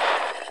jobs.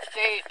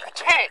 They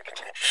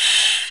protect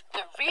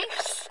the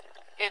reefs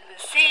in the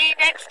sea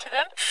next to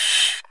them,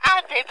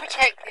 and they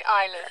protect the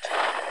island.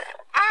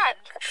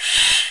 And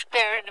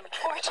they're an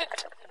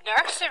important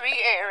nursery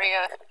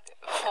area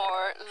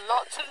for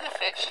lots of the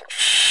fish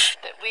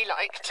that we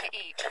like to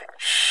eat.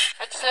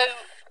 And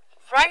so,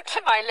 right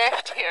to my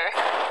left here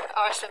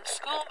are some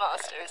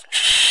schoolmasters.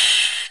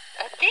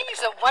 And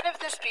these are one of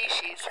the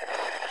species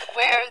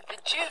where the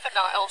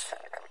juveniles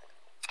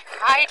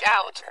hide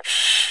out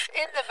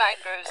in the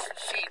mangroves and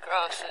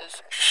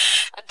seagrasses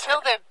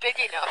until they're big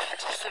enough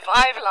to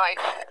survive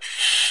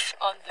life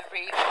on the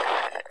reef.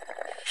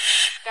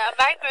 Now,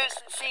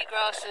 mangroves and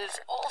seagrasses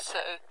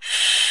also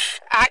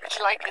act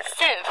like a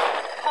sieve,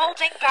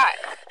 holding back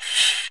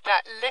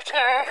that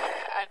litter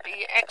and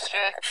the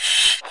extra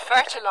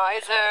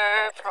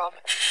fertilizer from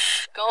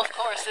golf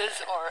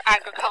courses or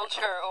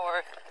agriculture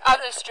or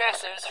other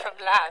stressors from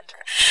land.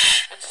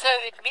 And so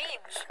it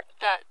means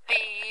that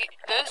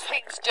those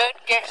things don't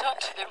get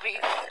onto the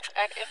reef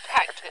and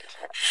impact it.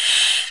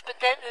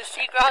 But then the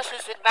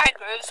seagrasses and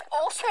mangroves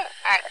also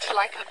act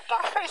like a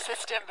buffer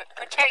system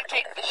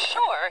protecting the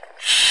shore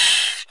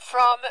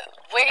from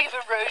wave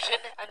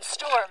erosion and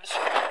storms.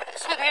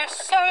 So they're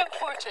so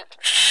important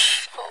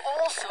for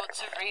all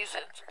sorts of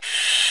reasons.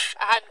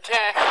 And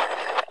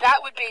that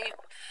would be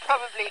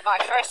probably my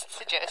first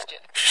suggestion.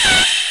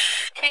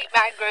 Keep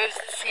mangroves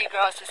and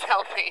seagrasses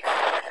healthy.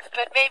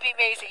 But maybe,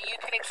 Maisie, you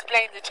can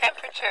explain the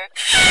temperature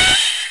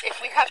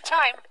if we have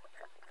time.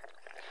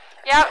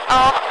 Yeah,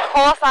 of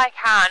course I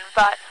can,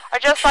 but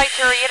I'd just like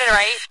to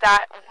reiterate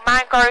that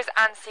mangroves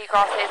and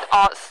seagrasses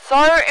are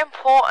so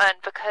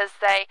important because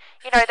they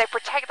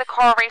protect the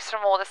coral reefs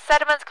from all the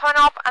sediments coming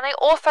up, and they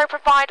also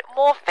provide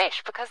more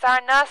fish because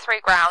they're a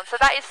nursery ground. So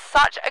that is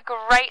such a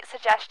great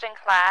suggestion,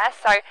 Claire.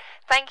 So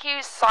thank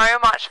you so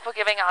much for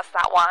giving us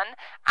that one.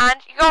 And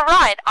you're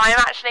right, I'm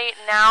actually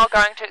now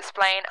going to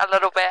explain a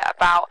little bit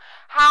about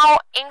how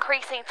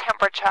increasing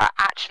temperature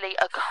actually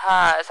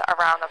occurs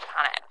around the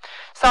planet.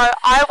 So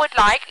I would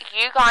like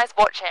you guys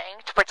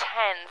watching to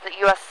pretend that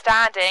you are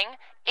standing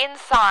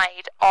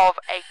inside of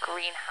a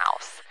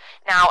greenhouse.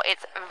 Now,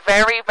 it's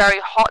very,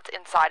 very hot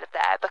inside of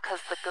there because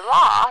the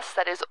glass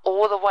that is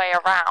all the way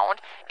around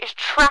is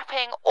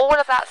trapping all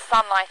of that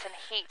sunlight and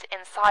heat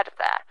inside of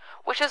there,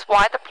 which is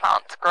why the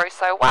plants grow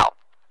so well.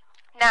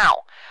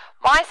 Now,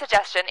 my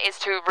suggestion is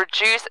to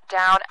reduce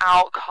down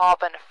our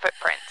carbon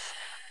footprints.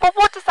 But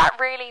what does that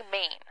really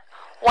mean?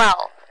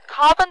 Well,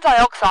 carbon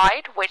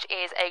dioxide, which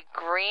is a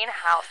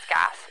greenhouse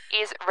gas,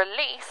 is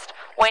released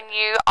when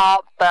you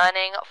are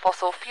burning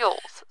fossil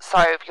fuels.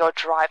 So if you're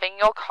driving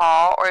your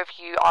car or if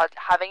you are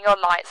having your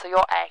lights or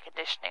your air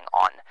conditioning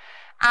on.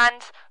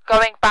 And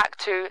going back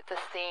to the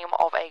theme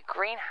of a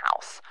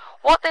greenhouse,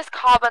 what this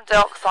carbon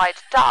dioxide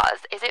does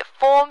is it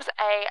forms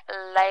a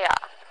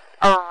layer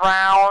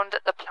around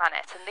the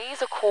planet, and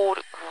these are called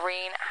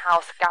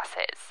greenhouse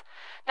gases.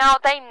 Now,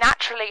 they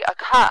naturally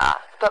occur,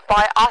 but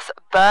by us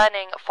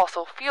burning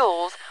fossil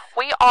fuels,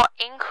 we are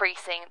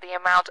increasing the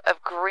amount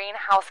of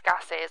greenhouse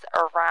gases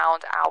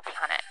around our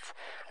planet.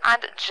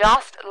 And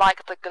just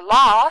like the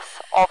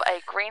glass of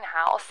a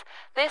greenhouse,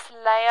 this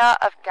layer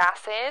of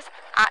gases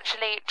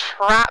actually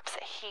traps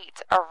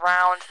heat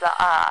around the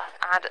Earth,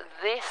 and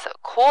this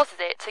causes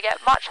it to get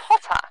much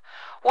hotter,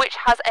 which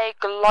has a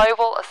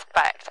global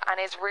effect and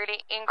is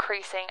really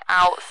increasing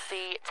our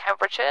sea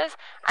temperatures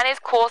and is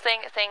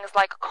causing things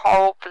like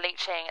coral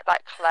bleaching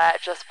that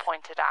Claire just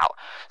pointed out.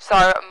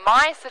 So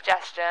my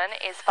suggestion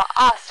is for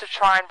us to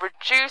try and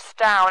reduce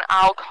down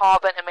our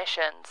carbon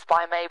emissions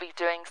by maybe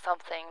doing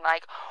something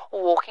like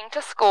walking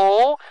to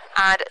school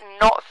and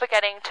not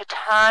forgetting to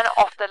turn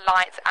off the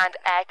lights and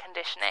air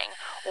conditioning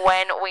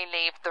when we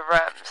leave the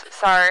rooms.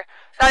 So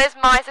that is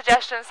my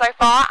suggestion so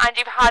far, and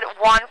you've had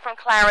one from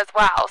Claire as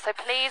well. So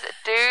please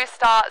do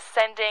start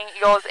sending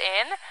yours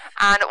in,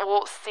 and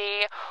we'll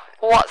see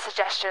what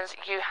suggestions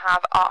you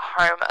have at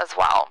home as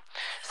well.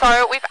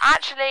 So we've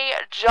actually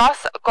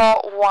just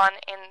got one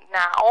in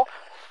now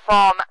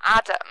from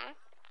Adam.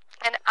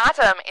 And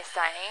Adam is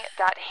saying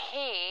that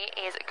he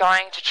is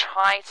going to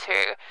try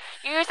to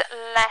use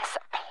less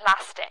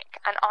plastic.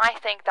 And I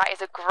think that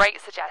is a great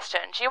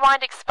suggestion. Do you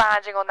mind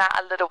expanding on that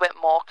a little bit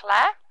more,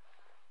 Claire?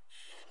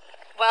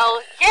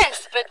 Well,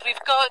 yes, but we've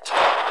got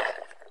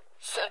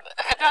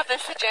Another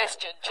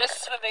suggestion,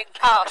 just swimming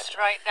past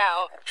right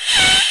now,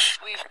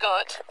 we've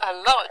got a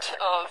lot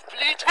of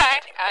blue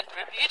tang and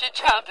Bermuda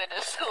chub in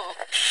a school,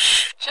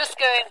 just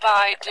going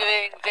by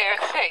doing their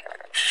thing.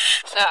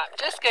 So I'm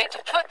just going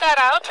to put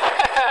that out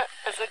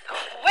as a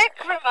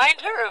quick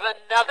reminder of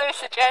another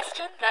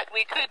suggestion that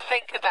we could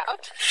think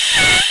about.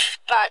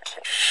 But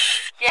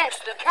yes,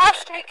 the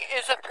plastic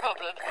is a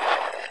problem,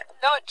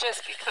 not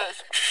just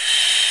because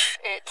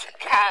it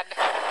can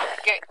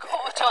get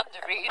caught on the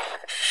reef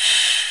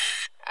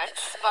and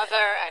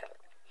smother and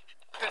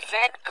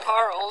prevent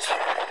corals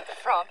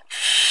from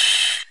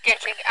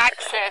getting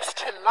access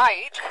to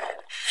light,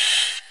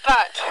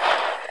 but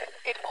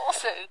it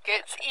also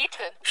gets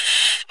eaten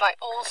by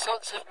all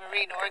sorts of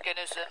marine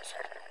organisms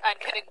and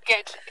can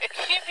get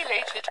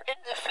accumulated in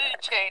the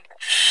food chain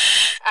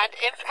and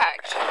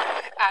impact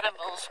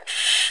animals'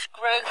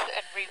 growth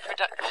and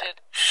reproduction.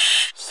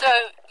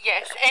 So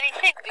yes,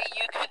 anything that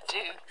you can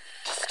do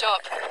to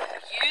stop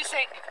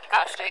using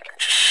plastic,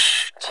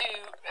 to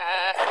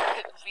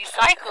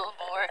recycle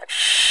more,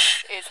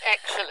 is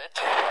excellent.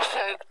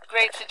 So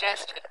great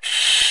suggestion.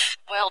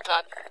 Well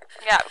done.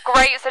 Yeah,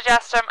 great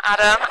suggestion,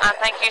 Adam, and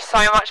thank you so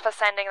much for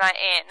sending that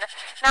in.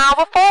 Now,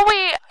 before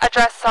we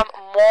address some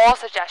more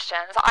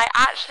suggestions, I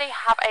actually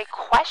have a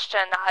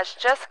question that has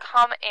just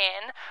come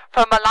in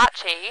from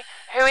Malachi,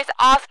 who is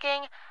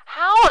asking,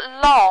 how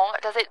long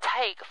does it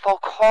take for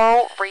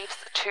coral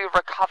reefs to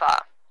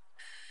recover?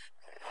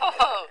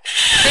 Oh,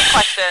 big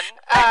question.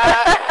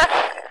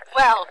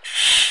 Well,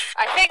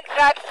 I think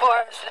that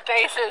forms the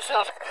basis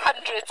of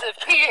hundreds of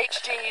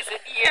PhDs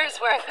and years'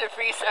 worth of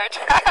research.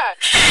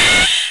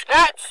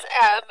 That's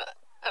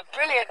a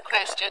brilliant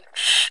question,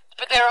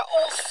 but there are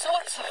all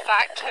sorts of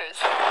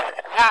factors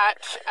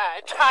that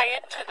tie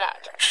into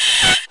that.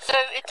 So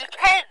it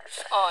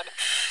depends on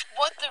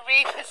what the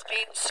reef has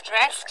been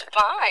stressed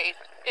by.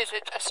 Is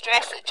it a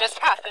stress that just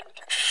happened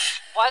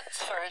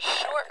once for a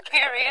short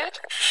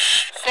period,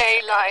 say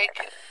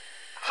like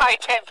high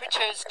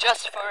temperatures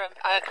just for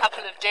a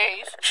couple of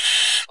days,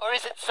 or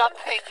is it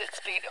something that's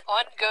been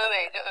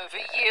ongoing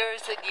over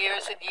years and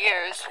years and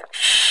years?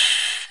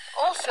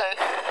 Also,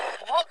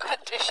 what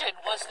condition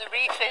was the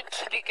reef in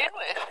to begin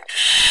with?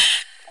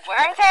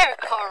 Were there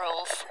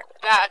corals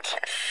that,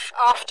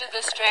 after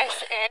the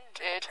stress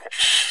ended,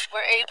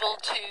 were able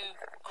to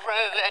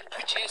grow and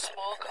produce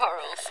more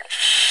corals?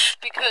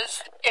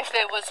 Because if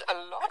there was a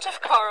lot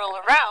of coral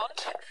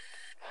around,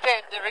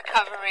 then the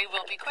recovery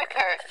will be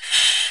quicker.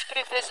 But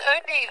if there's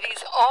only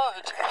these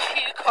odd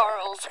few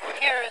corals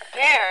here and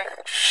there,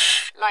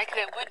 like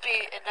there would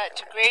be in that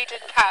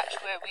degraded patch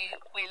where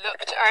we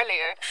looked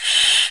earlier,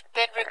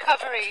 then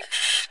recovery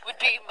would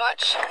be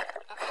much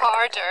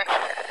harder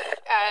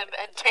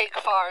and take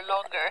far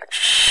longer.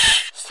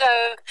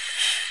 So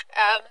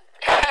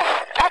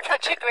that's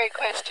such a great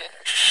question.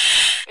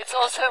 It's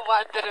also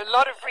one that a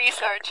lot of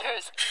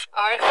researchers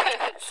are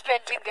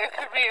spending their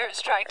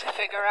careers trying to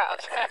figure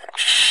out.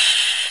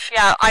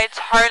 Yeah, I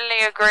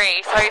totally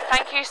agree. So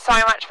thank you so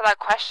much for that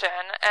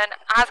question. And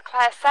as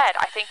Claire said,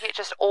 I think it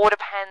just all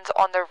depends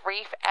on the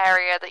reef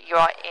area that you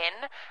are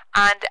in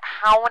and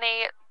how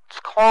many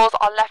corals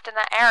are left in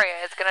that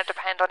area is going to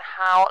depend on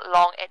how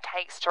long it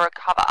takes to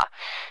recover.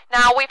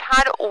 Now, we've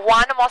had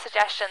one more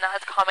suggestion that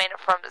has come in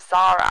from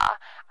Zara,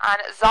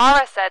 and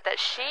Zara said that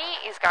she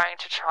is going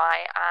to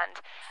try and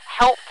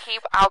help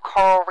keep our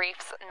coral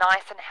reefs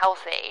nice and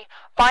healthy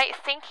by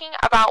thinking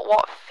about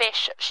what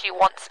fish she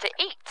wants to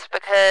eat,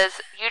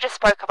 because you just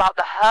spoke about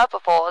the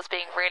herbivores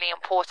being really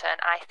important,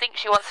 and I think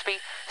she wants to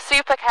be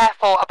super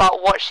careful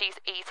about what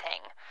she's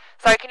eating.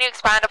 So can you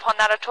expand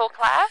upon that at all,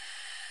 Claire?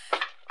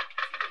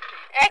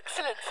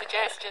 Excellent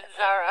suggestion,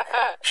 Zara.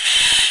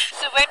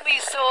 So when we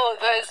saw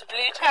those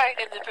blue tang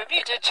and the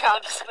Bermuda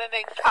chub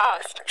swimming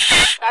past,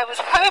 I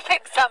was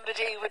hoping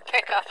somebody would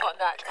pick up on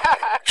that.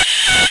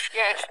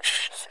 Yes,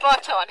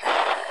 spot on.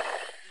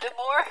 The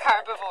more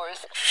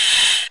herbivores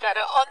that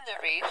are on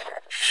the reef,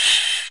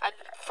 and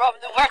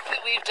from the work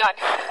that we've done,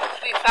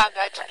 we found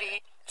that to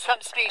be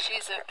some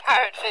species of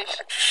parrotfish,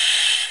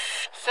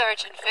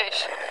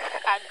 surgeonfish,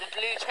 and the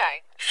blue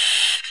tang.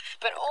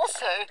 But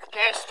also,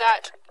 there's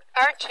that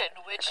urchin,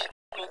 which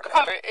we'll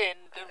cover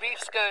in the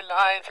Reefs Go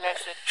Live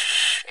lesson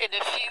in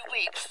a few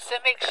weeks,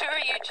 so make sure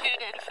you tune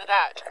in for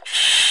that.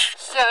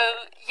 So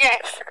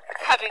yes,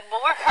 having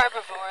more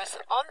herbivores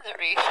on the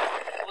reef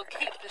will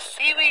keep the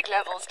seaweed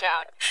levels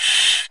down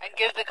and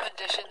give the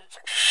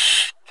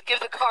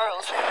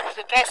corals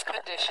the best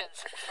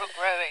conditions for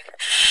growing.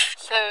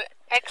 So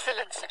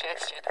excellent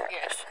suggestion,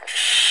 yes.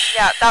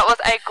 Yeah, that was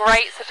a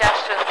great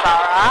suggestion,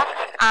 Zara.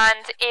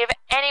 And if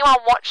anyone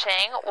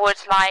watching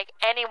would like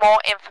any more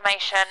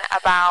information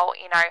about,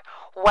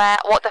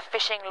 what the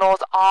fishing laws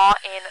are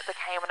in the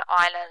Cayman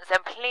Islands, then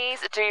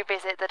please do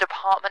visit the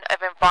Department of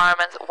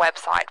Environment's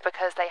website,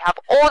 because they have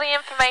all the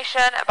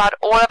information about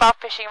all of our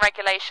fishing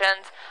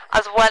regulations,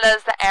 as well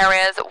as the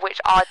areas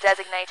which are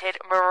designated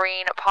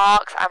marine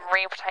parks and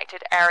marine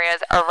protected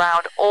areas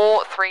around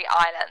all 3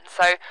 islands.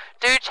 So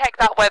do check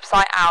that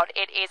website out.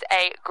 It is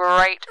a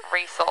great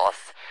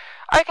resource.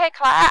 Okay,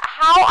 Claire,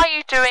 how are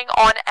you doing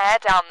on air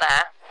down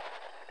there?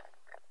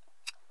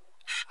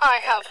 I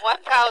have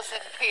 1,000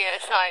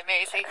 psi,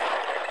 Maisie.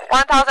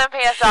 1,000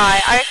 psi.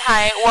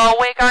 Okay, well,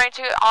 we're going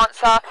to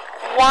answer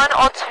one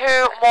or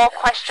two more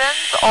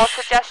questions or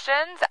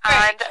suggestions,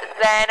 and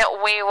then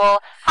we will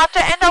have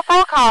to end our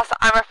broadcast,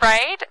 I'm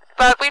afraid.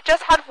 But we've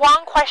just had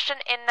one question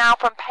in now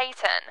from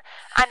Peyton,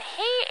 and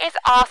he is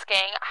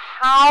asking,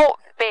 how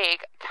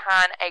big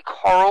can a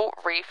coral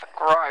reef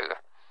grow?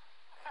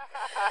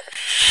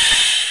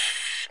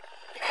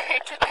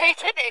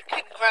 Peyton, it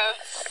can grow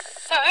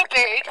so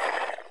big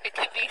it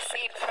can be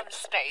seen from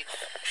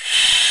space.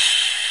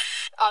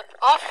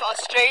 Off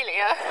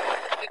Australia,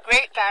 the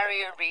Great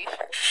Barrier Reef,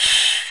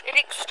 it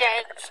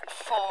extends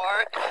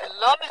for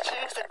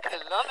kilometres and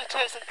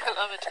kilometres and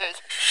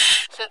kilometres,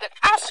 so that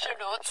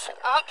astronauts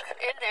up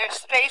in their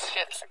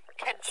spaceships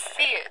can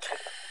see it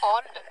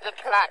on the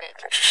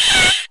planet.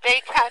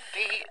 They can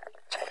be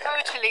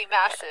totally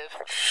massive.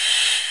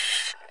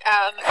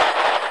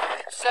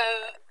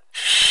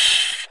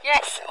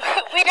 Yes,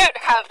 we don't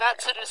have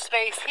that sort of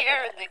space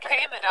here in the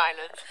Cayman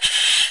Islands,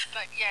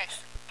 but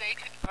yes, they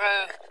can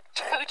grow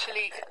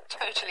totally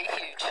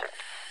huge.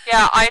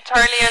 Yeah, I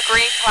totally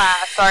agree,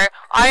 Claire. So,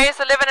 I used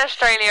to live in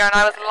Australia and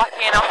I was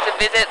lucky enough to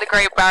visit the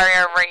Great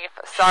Barrier Reef.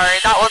 So,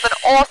 that was an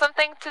awesome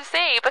thing to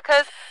see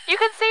because you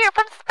can see it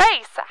from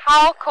space.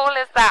 How cool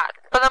is that?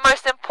 But the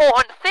most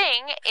important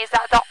thing is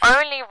that the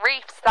only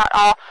reefs that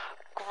are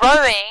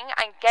growing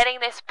and getting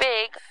this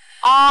big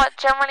are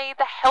generally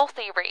the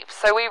healthy reefs.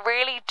 So we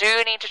really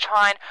do need to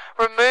try and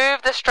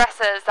remove the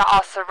stresses that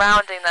are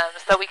surrounding them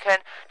so we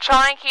can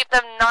try and keep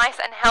them nice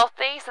and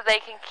healthy so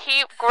they can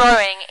keep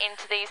growing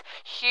into these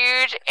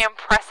huge,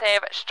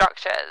 impressive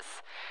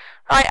structures.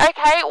 Right,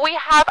 okay, we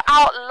have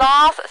our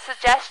last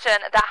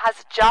suggestion that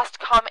has just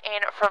come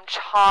in from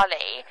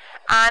Charlie.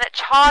 And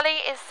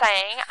Charlie is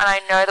saying, and I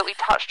know that we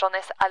touched on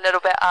this a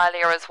little bit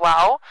earlier as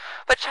well,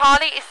 but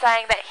Charlie is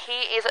saying that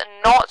he is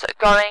not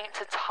going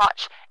to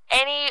touch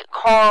any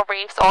coral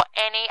reefs or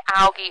any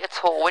algae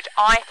at all, which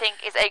I think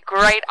is a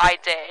great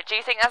idea. Do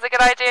you think that's a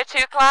good idea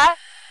too, Claire?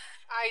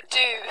 I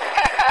do.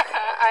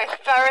 I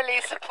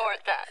thoroughly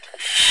support that.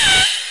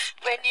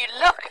 When you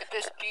look at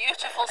this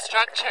beautiful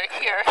structure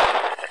here,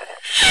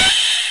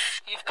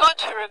 you've got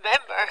to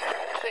remember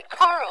that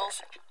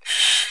corals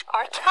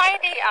are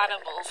tiny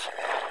animals,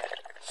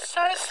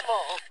 so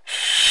small,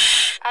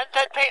 and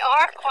that they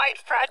are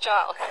quite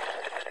fragile.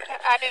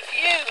 And if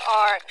you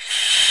are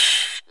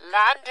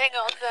landing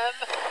on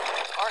them,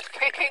 or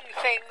kicking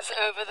things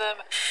over them,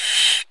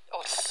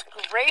 or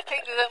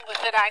scraping them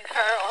with an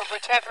anchor, or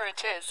whatever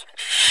it is,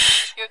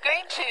 you're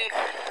going to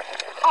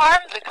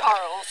harm the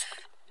corals,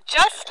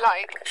 just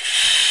like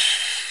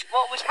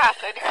what would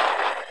happen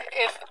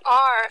if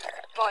our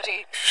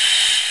body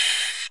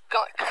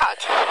got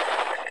cut.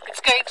 It's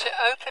going to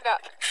open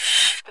up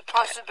the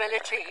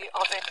possibility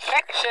of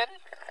infection,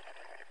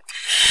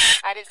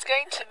 and it's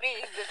going to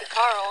mean that the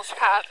corals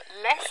have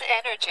less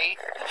energy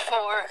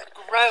for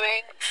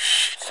growing,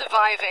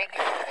 surviving,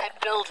 and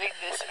building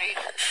this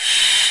reef.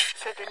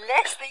 So the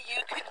less that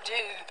you can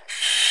do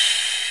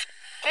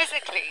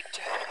physically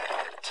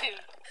to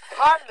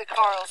harm the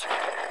corals,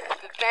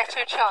 the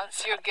better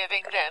chance you're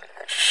giving them.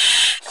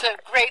 So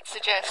great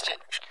suggestion.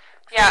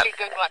 Yeah, really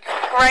good one.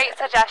 Great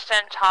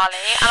suggestion,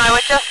 Charlie. And I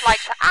would just like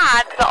to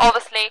add that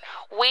obviously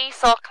we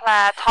saw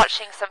Claire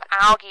touching some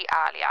algae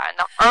earlier, and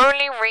the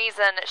only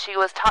reason that she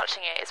was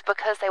touching it is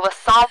because they were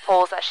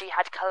samples that she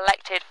had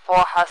collected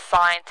for her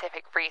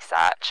scientific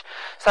research.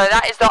 So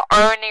that is the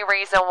only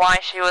reason why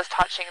she was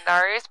touching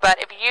those.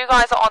 But if you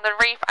guys are on the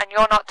reef and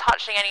you're not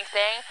touching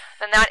anything,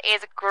 then that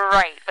is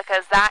great,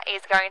 because that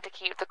is going to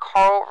keep the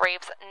coral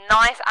reefs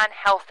nice and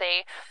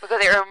healthy, because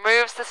it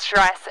removes the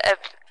stress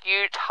of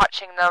you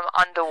touching them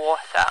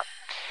underwater.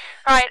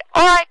 Alright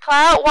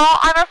Claire, well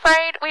I'm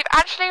afraid we've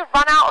actually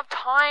run out of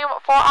time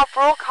for our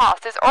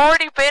broadcast. It's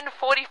already been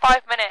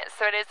 45 minutes,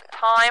 so it is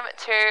time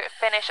to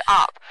finish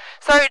up.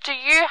 So do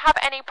you have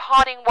any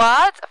parting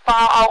words for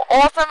our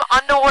awesome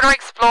underwater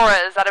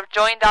explorers that have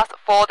joined us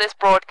for this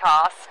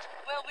broadcast?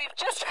 Well, we've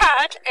just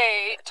had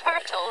a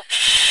turtle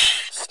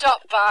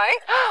stop by.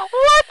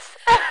 What?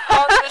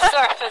 On the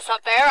surface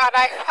up there, and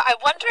I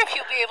wonder if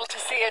you'll be able to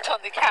see it on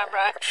the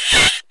camera,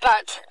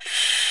 but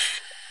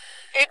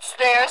it's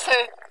there, so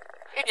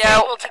it's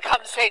able to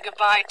come say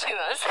goodbye to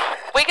us.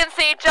 We can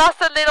see just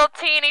a little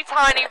teeny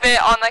tiny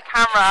bit on the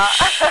camera.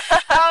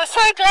 Oh,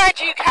 so glad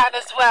you can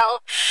as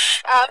well.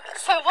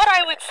 So what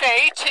I would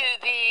say to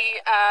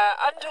the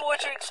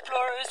underwater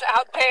explorers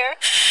out there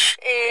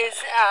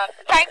is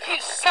thank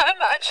you so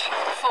much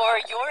for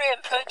your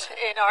input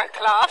in our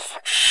class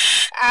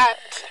and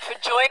for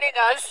joining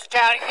us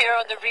down here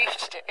on the reef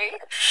today.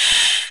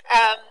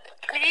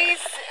 Please,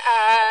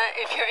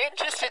 if you're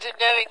interested in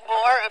knowing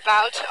more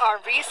about our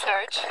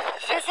research,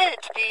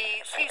 visit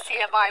the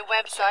CCMI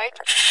website,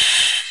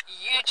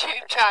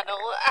 YouTube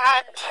channel,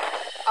 and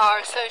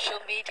our social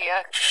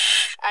media,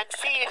 and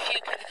see if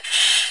you can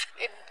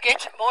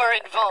get more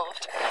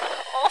involved.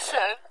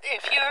 Also,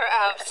 if you're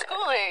of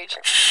school age,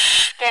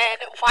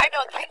 then why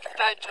not think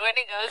about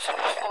joining us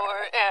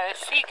for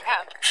Sea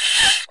Camp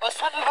or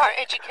some of our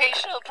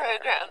educational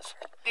programs?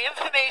 The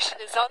information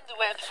is on the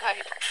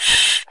website,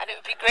 and it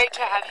would be great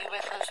to have you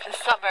with us this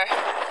summer.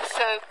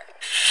 So,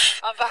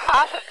 on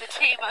behalf of the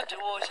team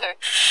underwater,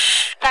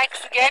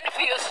 thanks again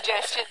for your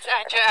suggestions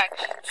and your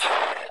actions.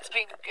 It's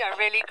been a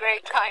really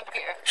great time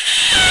here.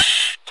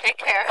 Take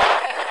care.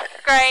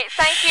 Great,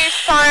 thank you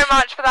so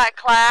much for that,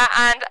 Claire.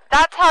 And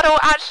that turtle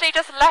actually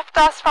just left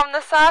us from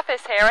the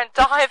surface here and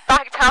dived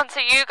back down to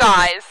you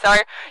guys. So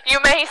you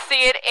may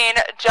see it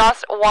in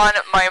just one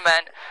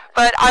moment.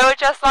 But I would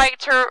just like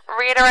to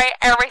reiterate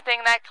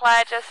everything that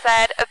Claire just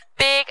said. A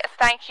big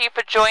thank you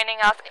for joining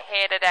us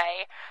here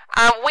today.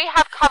 We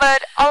have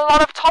covered a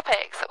lot of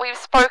topics. We've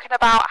spoken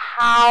about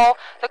how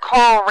the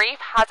coral reef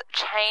has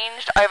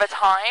changed over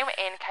time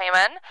in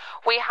Cayman.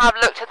 We have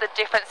looked at the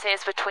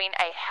differences between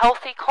a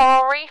healthy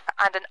coral reef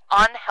and an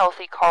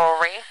unhealthy coral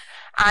reef.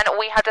 And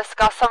we have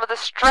discussed some of the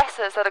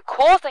stresses that are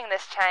causing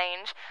this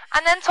change,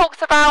 and then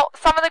talked about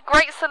some of the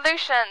great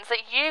solutions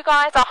that you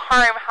guys at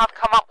home have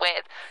come up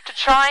with to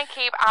try and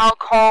keep our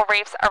coral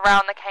reefs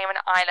around the Cayman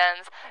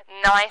Islands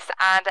nice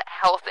and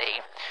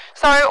healthy.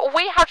 So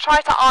we have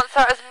tried to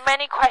answer as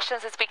many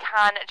questions as we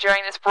can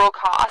during this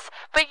broadcast,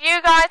 but you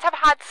guys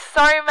have had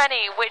so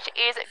many, which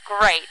is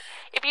great.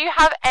 If you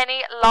have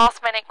any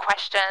last minute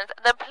questions,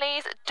 then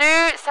please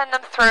do send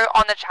them through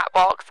on the chat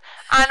box.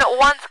 And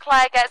once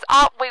Claire gets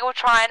up, we will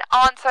try and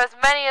answer as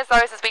many of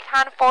those as we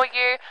can for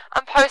you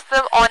and post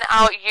them on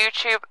our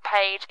YouTube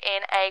page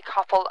in a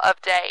couple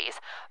of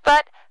days.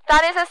 But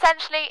that is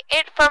essentially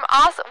it from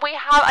us. We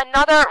have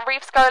another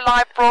Reefs Go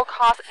Live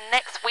broadcast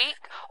next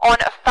week on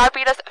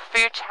fabulous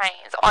food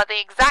chains on the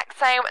exact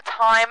same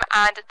time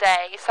and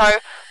day. So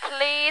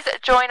please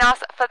join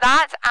us for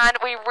that, and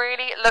we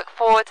really look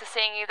forward to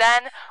seeing you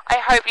then.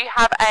 I hope you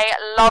have a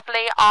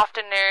lovely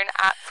afternoon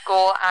at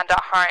school and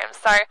at home.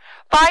 So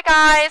bye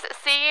guys,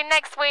 see you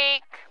next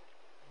week.